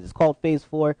next phase. It's called Phase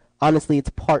 4. Honestly,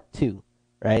 it's Part 2,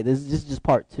 right? This is just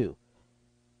Part 2.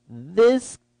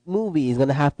 This movie is going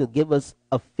to have to give us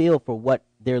a feel for what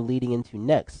they're leading into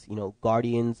next.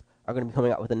 Guardians are going to be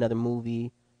coming out with another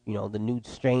movie. The new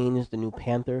Strange, the new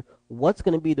Panther. What's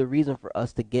going to be the reason for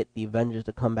us to get the Avengers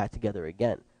to come back together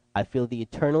again? I feel the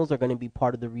Eternals are going to be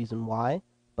part of the reason why,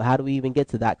 but how do we even get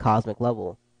to that cosmic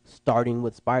level, starting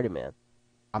with Spider-Man?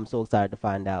 I'm so excited to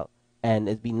find out. And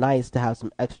it'd be nice to have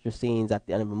some extra scenes at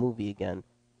the end of a movie again.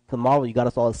 To Marvel, you got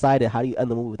us all excited. How do you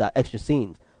end the movie without extra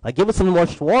scenes? Like, give us some more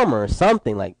shawarma or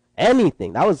something, like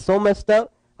anything. That was so messed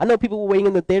up. I know people were waiting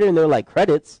in the theater and they're like,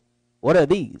 credits? What are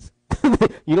these?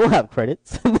 You don't have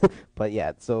credits. But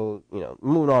yeah, so,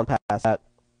 moving on past that.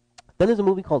 Then there's a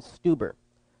movie called Stuber,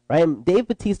 right? And Dave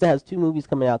Bautista has 2 movies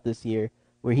coming out this year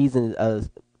where he's a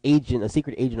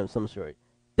secret agent of some sort.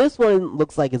 This one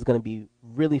looks like it's going to be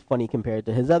really funny compared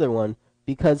to his other one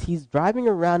because he's driving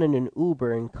around in an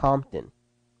Uber in Compton.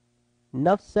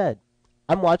 Enough said.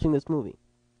 I'm watching this movie.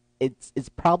 It's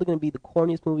probably going to be the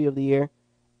corniest movie of the year,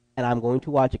 and I'm going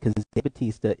to watch it because Dave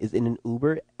Bautista is in an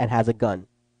Uber and has a gun.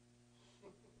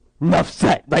 Enough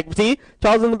said. Like, see?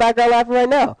 Charles in the background laughing right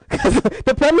now because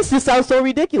the premise just sounds so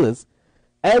ridiculous.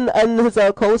 And his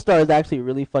co-star is actually a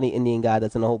really funny Indian guy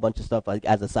that's in a whole bunch of stuff like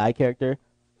as a side character.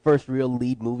 First real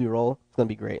lead movie role. It's going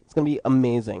to be great. It's going to be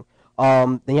amazing.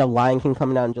 Then you have Lion King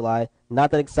coming out in July. Not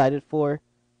that excited for,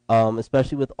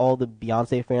 especially with all the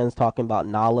Beyonce fans talking about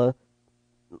Nala.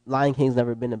 Lion King's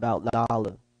never been about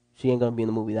Nala. She ain't going to be in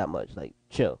the movie that much. Like,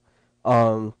 chill.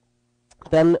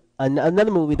 Then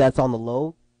another movie that's on the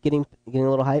low, getting a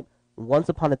little hype, Once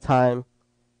Upon a Time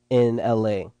in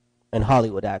L.A. in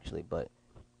Hollywood, actually. But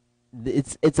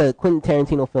it's a Quentin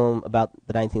Tarantino film about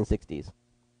the 1960s.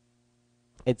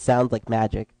 It sounds like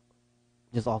magic,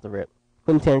 just off the rip.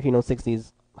 Quentin Tarantino,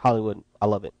 60s, Hollywood, I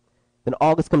love it. Then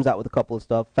August comes out with a couple of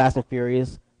stuff. Fast and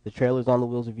Furious, the trailer's on the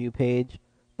Wheels review page.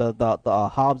 The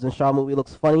Hobbs and Shaw movie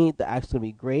looks funny. The action's going to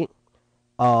be great.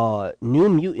 New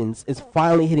Mutants is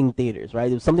finally hitting theaters, right?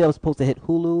 It was something that was supposed to hit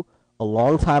Hulu a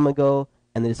long time ago,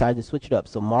 and they decided to switch it up.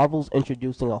 So Marvel's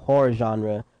introducing a horror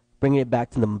genre, bringing it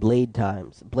back to the Blade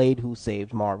times. Blade, who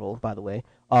saved Marvel, by the way.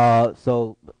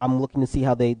 So I'm looking to see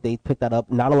how they pick that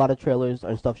up. Not a lot of trailers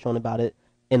and stuff shown about it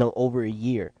in over a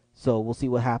year. So we'll see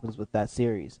what happens with that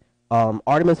series.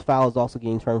 Artemis Fowl is also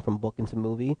getting turned from book into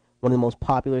movie. One of the most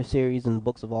popular series and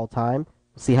books of all time.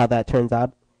 We'll see how that turns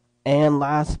out. And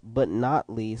last but not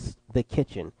least, The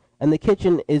Kitchen. And The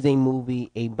Kitchen is a movie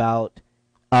about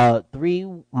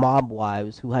 3 mob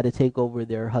wives who had to take over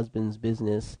their husband's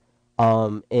business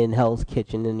in Hell's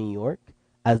Kitchen in New York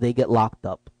as they get locked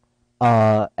up.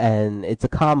 And it's a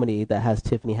comedy that has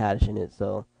Tiffany Haddish in it.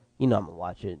 So, you know I'm gonna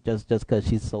watch it just because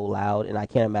she's so loud, and I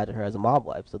can't imagine her as a mob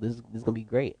wife. So this is gonna be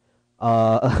great.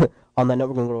 On that note,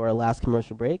 we're gonna go to our last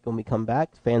commercial break. When we come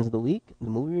back, fans of the week, the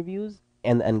movie reviews,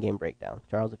 and the Endgame breakdown.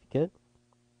 Charles, if you could.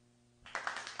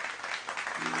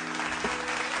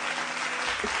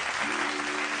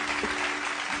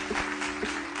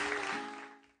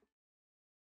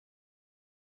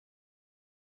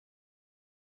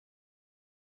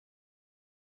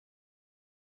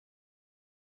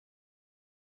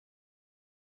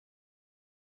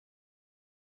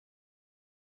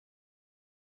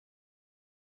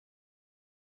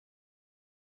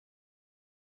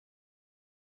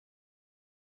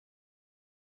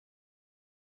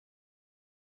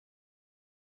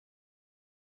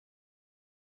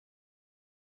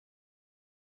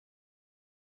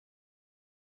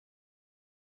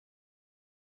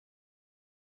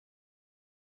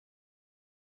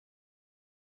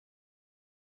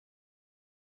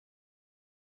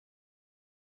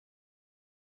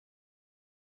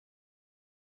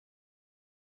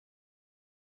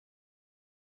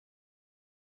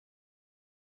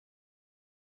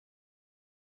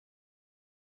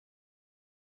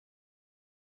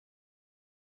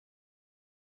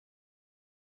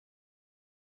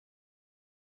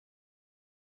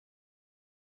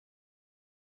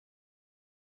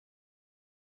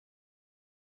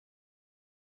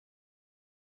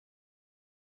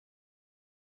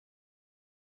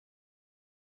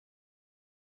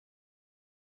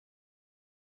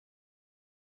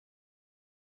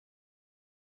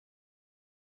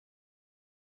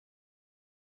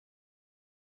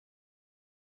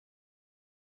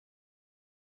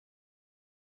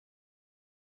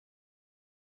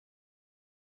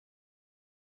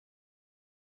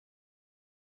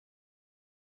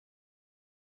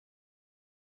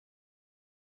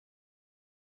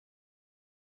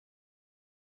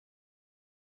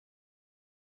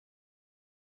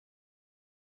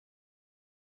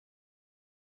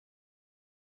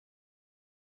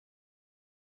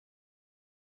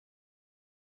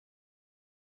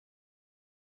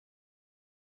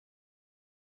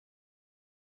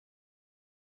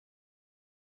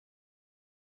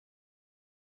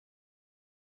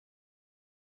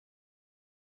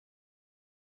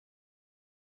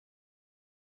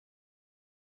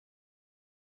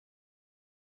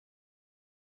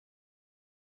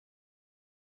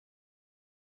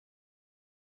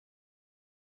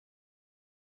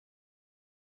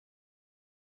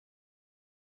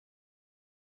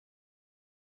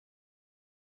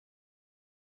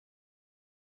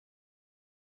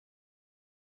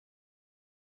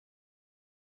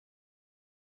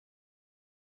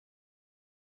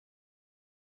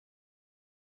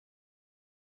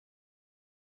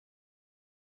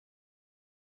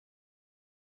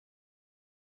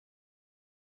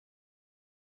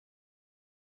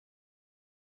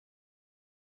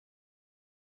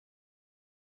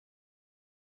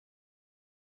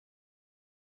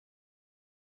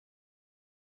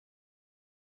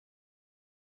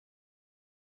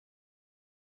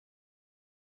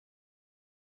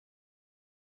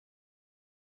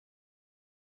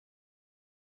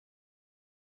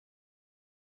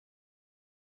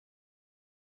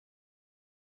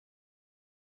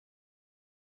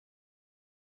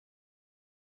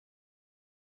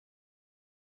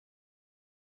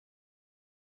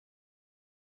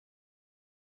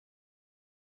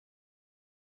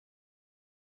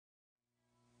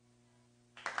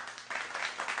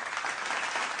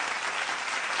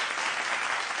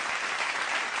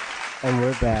 And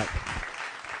we're back.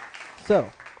 So,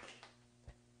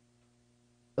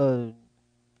 uh,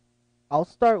 I'll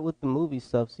start with the movie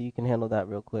stuff so you can handle that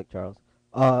real quick, Charles.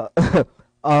 Uh,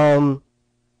 um,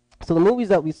 so the movies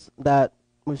that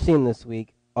we're seeing this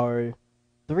week are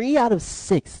 3 out of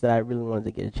 6 that I really wanted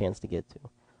to get a chance to get to.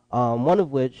 One of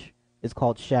which is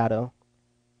called Shadow.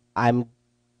 I'm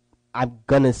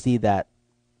gonna see that,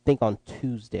 I think on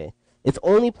Tuesday. It's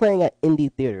only playing at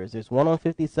indie theaters. There's one on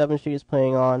 57th Street is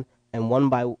playing on, and one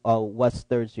by West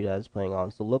 3rd Street that is playing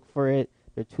on. So look for it.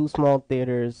 They're two small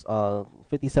theaters,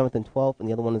 57th and 12th, and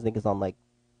the other one I think is on like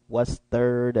West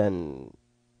 3rd and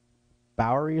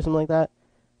Bowery or something like that.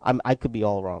 I could be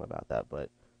all wrong about that, but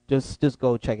just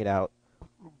go check it out.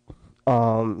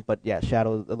 But yeah,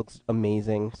 Shadow, it looks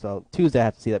amazing. So Tuesday I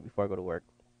have to see that before I go to work.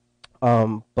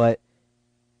 But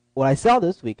what I saw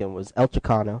this weekend was El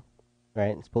Chicano,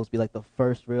 right? It's supposed to be like the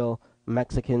first real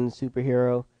Mexican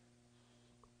superhero.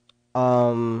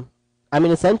 I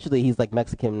mean, essentially he's like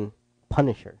Mexican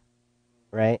Punisher,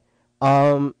 right?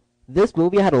 This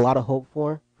movie I had a lot of hope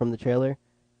for from the trailer.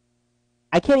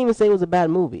 I can't even say it was a bad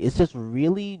movie. It's just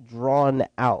really drawn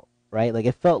out, right? Like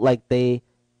it felt like it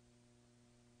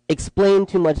explained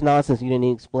too much nonsense you didn't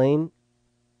need to explain,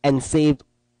 and saved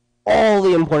all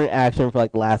the important action for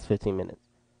like the last 15 minutes.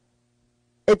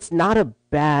 It's not a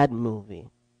bad movie.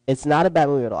 It's not a bad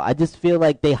movie at all. I just feel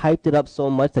like they hyped it up so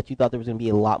much that you thought there was going to be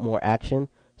a lot more action.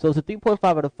 So it's a 3.5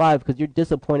 out of 5 because you're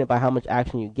disappointed by how much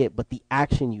action you get, but the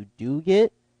action you do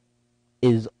get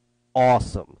is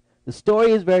awesome. The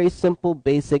story is very simple,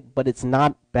 basic, but it's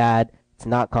not bad. It's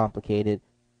not complicated.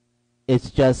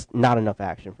 It's just not enough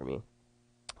action for me.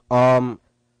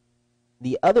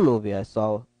 The other movie I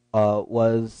saw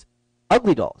was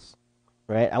Ugly Dolls.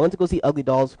 Right? I went to go see Ugly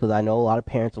Dolls because I know a lot of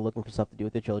parents are looking for stuff to do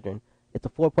with their children. It's a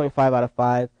 4.5 out of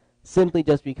 5, simply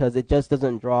just because it just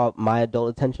doesn't draw my adult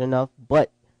attention enough,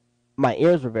 but my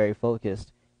ears were very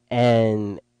focused,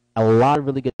 and a lot of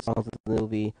really good songs in the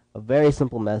movie, a very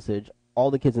simple message.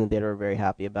 All the kids in the theater are very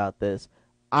happy about this.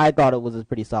 I thought it was a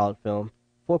pretty solid film.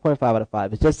 4.5 out of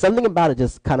 5. It's just something about it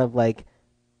just kind of like,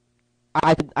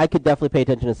 I could definitely pay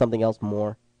attention to something else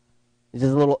more. It's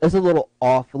just it's a little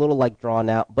off, a little like drawn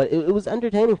out, but it was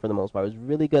entertaining for the most part. It was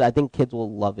really good. I think kids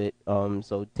will love it.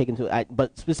 So take into it,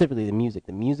 but specifically the music.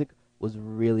 The music was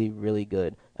really, really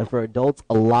good. And for adults,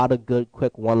 a lot of good,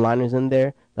 quick one-liners in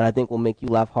there that I think will make you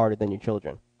laugh harder than your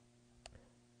children.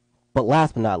 But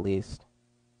last but not least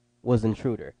was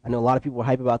Intruder. I know a lot of people were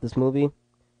hype about this movie.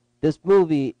 This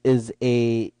movie is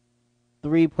a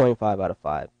 3.5 out of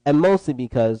 5, and mostly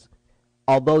because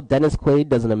although Dennis Quaid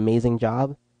does an amazing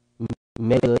job,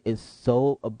 Mega is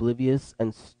so oblivious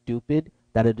and stupid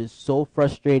that it is so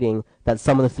frustrating that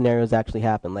some of the scenarios actually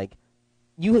happen. Like,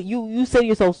 you say to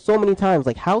yourself so many times,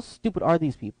 like, how stupid are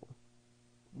these people?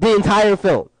 The entire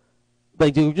film.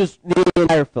 Like, dude, just the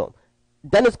entire film.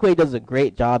 Dennis Quaid does a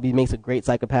great job. He makes a great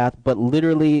psychopath, but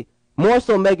literally, more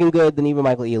so Megan Good than even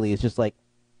Michael Ealy. It's just like,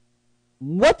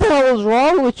 what the hell is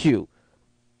wrong with you?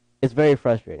 It's very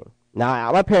frustrating.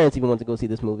 Now, my parents even went to go see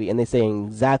this movie, and they're saying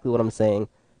exactly what I'm saying,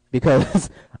 because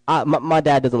my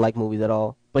dad doesn't like movies at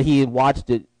all, but he watched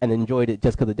it and enjoyed it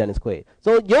just because of Dennis Quaid.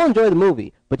 So you'll enjoy the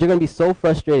movie, but you're going to be so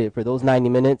frustrated for those 90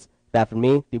 minutes that for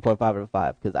me, 3.5 out of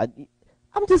 5. Because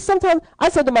I'm just sometimes, I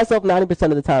said to myself 90%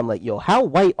 of the time, like, yo, how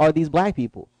white are these black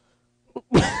people?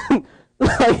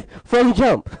 Like, from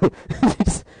jump.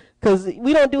 Because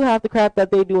we don't do half the crap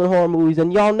that they do in horror movies,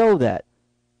 and y'all know that.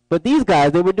 But these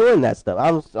guys, they were doing that stuff.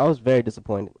 I was very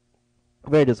disappointed.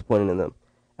 Very disappointed in them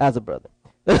as a brother.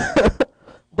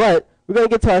 But we're going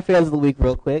to get to our fans of the week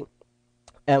real quick.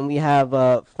 And we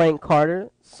have Frank Carter,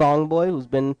 Songboy, who's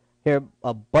been here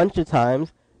a bunch of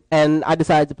times. And I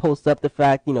decided to post up the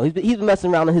fact, you know, he's been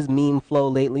messing around on his meme flow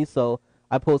lately. So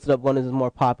I posted up one of his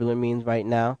more popular memes right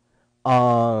now.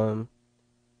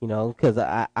 You know, because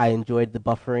I enjoyed the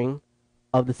buffering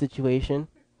of the situation.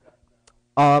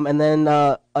 And then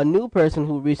a new person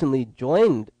who recently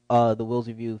joined the Will's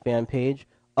Review fan page,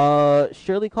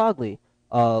 Shirley Cogley,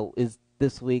 is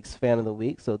this week's fan of the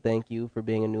week. So thank you for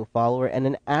being a new follower and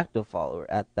an active follower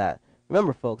at that.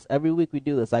 Remember, folks, every week we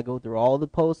do this. I go through all the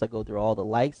posts, I go through all the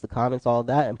likes, the comments, all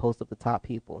that, and post up the top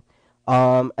people.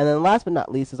 And then last but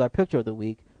not least is our picture of the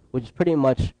week, which is pretty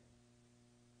much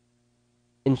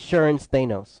Insurance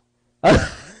Thanos.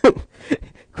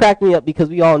 Cracked me up because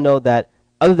we all know that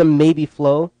other than maybe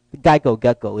Flo, the Geico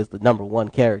Gecko is the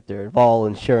 #1 character of all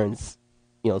insurance,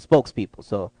 you know, spokespeople.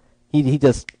 So he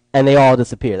just, and they all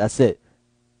disappear. That's it.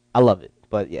 I love it.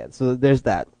 But yeah, so there's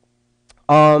that.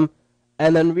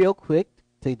 And then real quick,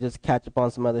 to just catch up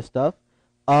on some other stuff,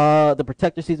 The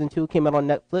Protector Season 2 came out on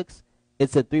Netflix.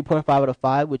 It's a 3.5 out of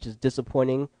 5, which is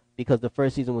disappointing because the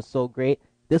first season was so great.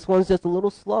 This one's just a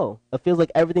little slow. It feels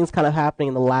like everything's kind of happening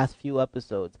in the last few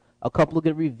episodes. A couple of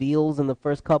good reveals in the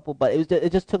first couple, but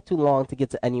it just took too long to get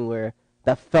to anywhere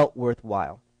that felt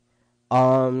worthwhile.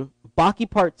 Baki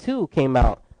Part 2 came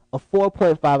out, a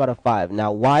 4.5 out of 5.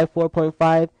 Now, why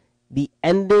 4.5? The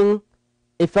ending,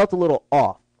 it felt a little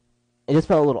off. It just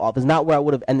felt a little off. It's not where I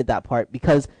would have ended that part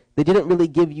because they didn't really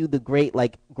give you the great,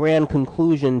 like, grand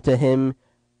conclusion to him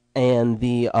and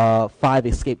the 5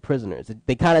 escaped prisoners.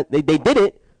 They did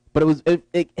it, but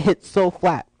it hit so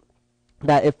flat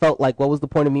that it felt like, what was the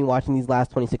point of me watching these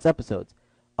last 26 episodes?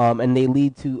 And they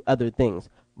lead to other things.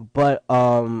 But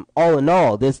all in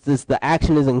all, the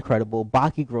action is incredible.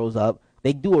 Baki grows up.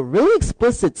 They do a really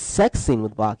explicit sex scene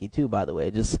with Baki too, by the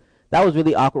way. That was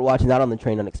really awkward watching that on the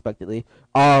train unexpectedly.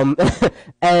 And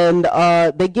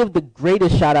they give the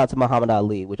greatest shout out to Muhammad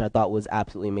Ali, which I thought was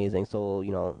absolutely amazing. So,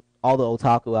 you know, all the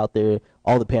otaku out there,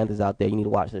 all the Panthers out there, you need to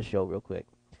watch this show real quick.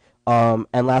 And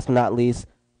last but not least,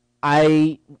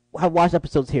 I have watched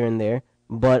episodes here and there,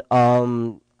 but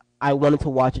I wanted to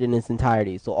watch it in its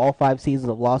entirety. So all 5 seasons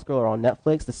of Lost Girl are on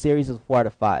Netflix. The series is 4 out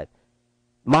of 5.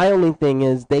 My only thing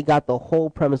is they got the whole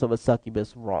premise of a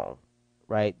succubus wrong,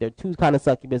 right? There are two kind of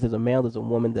succubus. There's a male, there's a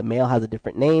woman. The male has a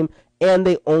different name, and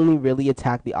they only really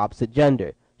attack the opposite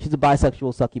gender. She's a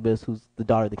bisexual succubus who's the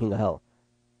daughter of the king of hell.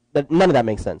 None of that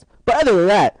makes sense. But other than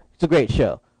that, it's a great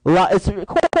show. It's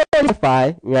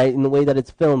sci-fi, right, in the way that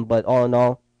it's filmed, but all in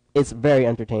all, it's very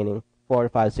entertaining. 4 out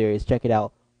of 5 series. Check it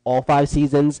out. All 5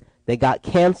 seasons. They got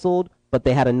canceled, but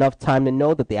they had enough time to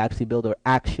know that they actually built an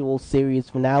actual series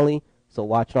finale. So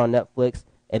watch it on Netflix.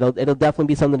 It'll definitely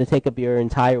be something to take up your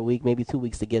entire week, maybe 2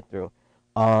 weeks to get through.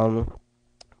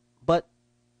 But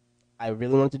I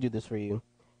really wanted to do this for you.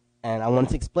 And I wanted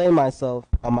to explain myself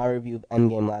on my review of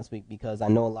Endgame last week because I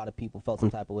know a lot of people felt some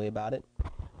type of way about it.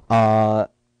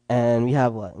 And we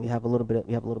have what? We have a little bit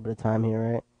of time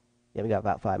here, right? Yeah, we got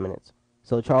about 5 minutes.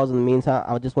 So Charles, in the meantime,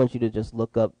 I just want you to just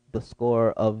look up the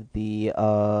score of the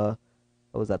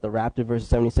what was that? The Raptors versus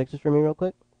 76ers for me real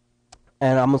quick.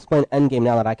 And I'm gonna explain Endgame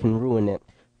now that I can ruin it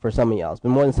for some of y'all. It's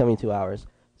been more than 72 hours,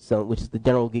 so which is the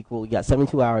general geek rule. You got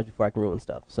 72 hours before I can ruin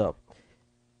stuff. So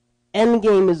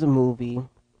Endgame is a movie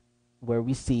where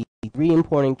we see 3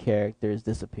 important characters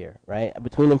disappear, right?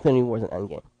 Between Infinity Wars and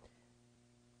Endgame.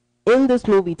 In this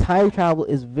movie, time travel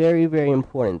is very, very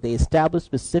important. They establish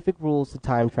specific rules to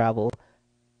time travel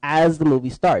as the movie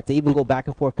starts. They even go back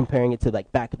and forth comparing it to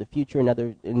like Back to the Future and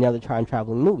other time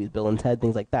traveling movies, Bill and Ted,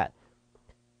 things like that.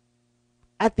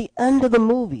 At the end of the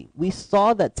movie, we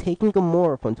saw that taking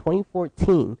Gamora from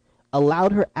 2014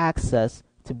 allowed her access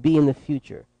to be in the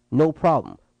future. No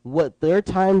problem. What their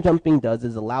time jumping does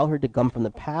is allow her to come from the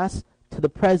past to the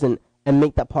present and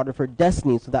make that part of her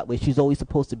destiny so that way she's always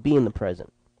supposed to be in the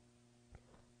present.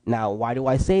 Now, why do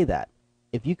I say that?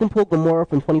 If you can pull Gamora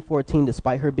from 2014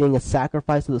 despite her being a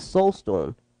sacrifice of the Soul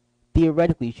Stone,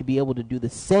 theoretically you should be able to do the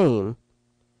same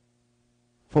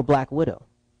for Black Widow,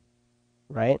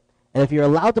 right? And if you're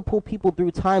allowed to pull people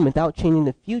through time without changing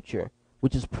the future,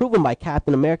 which is proven by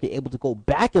Captain America able to go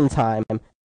back in time an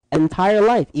entire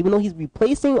life, even though he's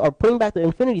replacing or putting back the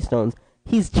Infinity Stones,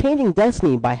 he's changing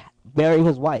destiny by marrying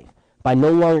his wife, by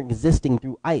no longer existing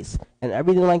through ice, and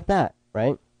everything like that,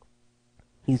 right?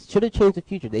 He should have changed the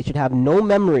future. They should have no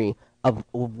memory of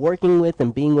working with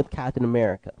and being with Captain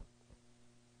America.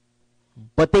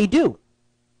 But they do.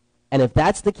 And if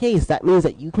that's the case, that means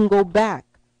that you can go back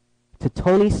to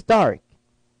Tony Stark,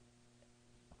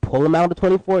 pull him out of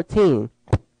 2014,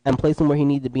 and place him where he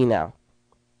needs to be now.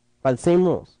 By the same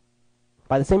rules.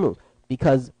 By the same rules.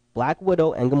 Because Black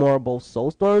Widow and Gamora are both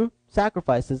Soulstone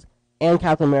sacrifices, and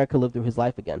Captain America lived through his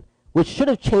life again. Which should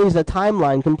have changed the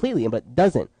timeline completely, but it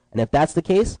doesn't. And if that's the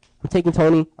case, I'm taking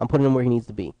Tony, I'm putting him where he needs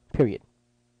to be. Period.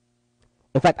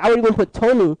 In fact, I would even put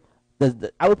Tony,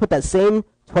 I would put that same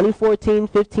 2014,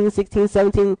 15, 16,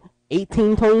 17,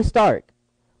 18 Tony Stark,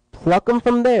 pluck him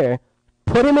from there,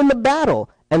 put him in the battle,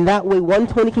 and that way one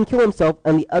Tony can kill himself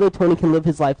and the other Tony can live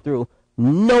his life through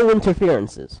no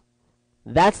interferences.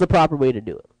 That's the proper way to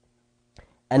do it.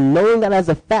 And knowing that as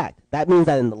a fact, that means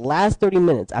that in the last 30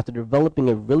 minutes, after developing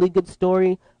a really good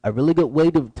story, a really good way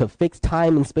to fix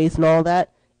time and space and all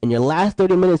that, in your last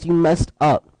 30 minutes you messed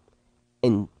up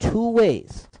in 2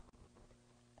 ways.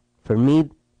 For me,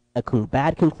 a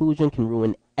bad conclusion can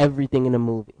ruin everything in a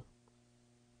movie.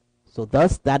 So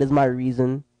thus, that is my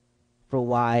reason for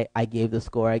why I gave the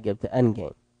score I give to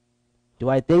Endgame. Do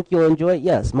I think you'll enjoy it?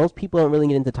 Yes. Most people don't really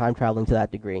get into time traveling to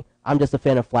that degree. I'm just a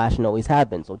fan of Flash and always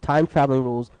have been. So time traveling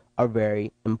rules are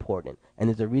very important. And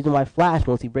there's a reason why Flash,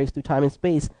 once he breaks through time and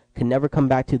space, can never come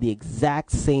back to the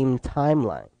exact same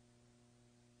timeline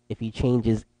if he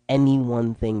changes any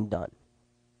one thing done.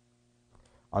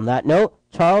 On that note,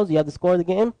 Charles, you have the score of the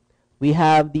game? We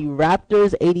have the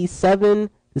Raptors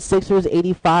 87, the Sixers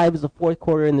 85 is the fourth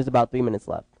quarter, and there's about 3 minutes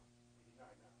left.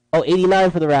 Oh,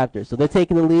 89 for the Raptors. So they're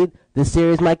taking the lead. This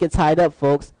series might get tied up,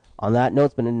 folks. On that note,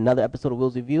 it's been another episode of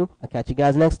Will's Review. I'll catch you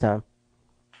guys next time.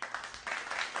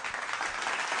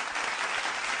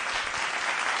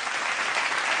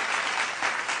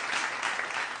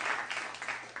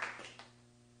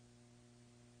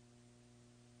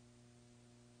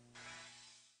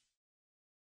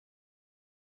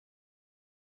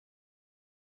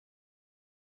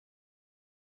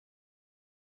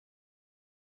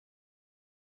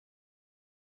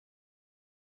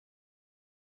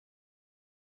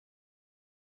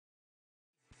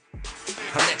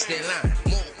 I'm next in line.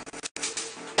 Move.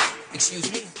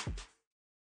 Excuse me.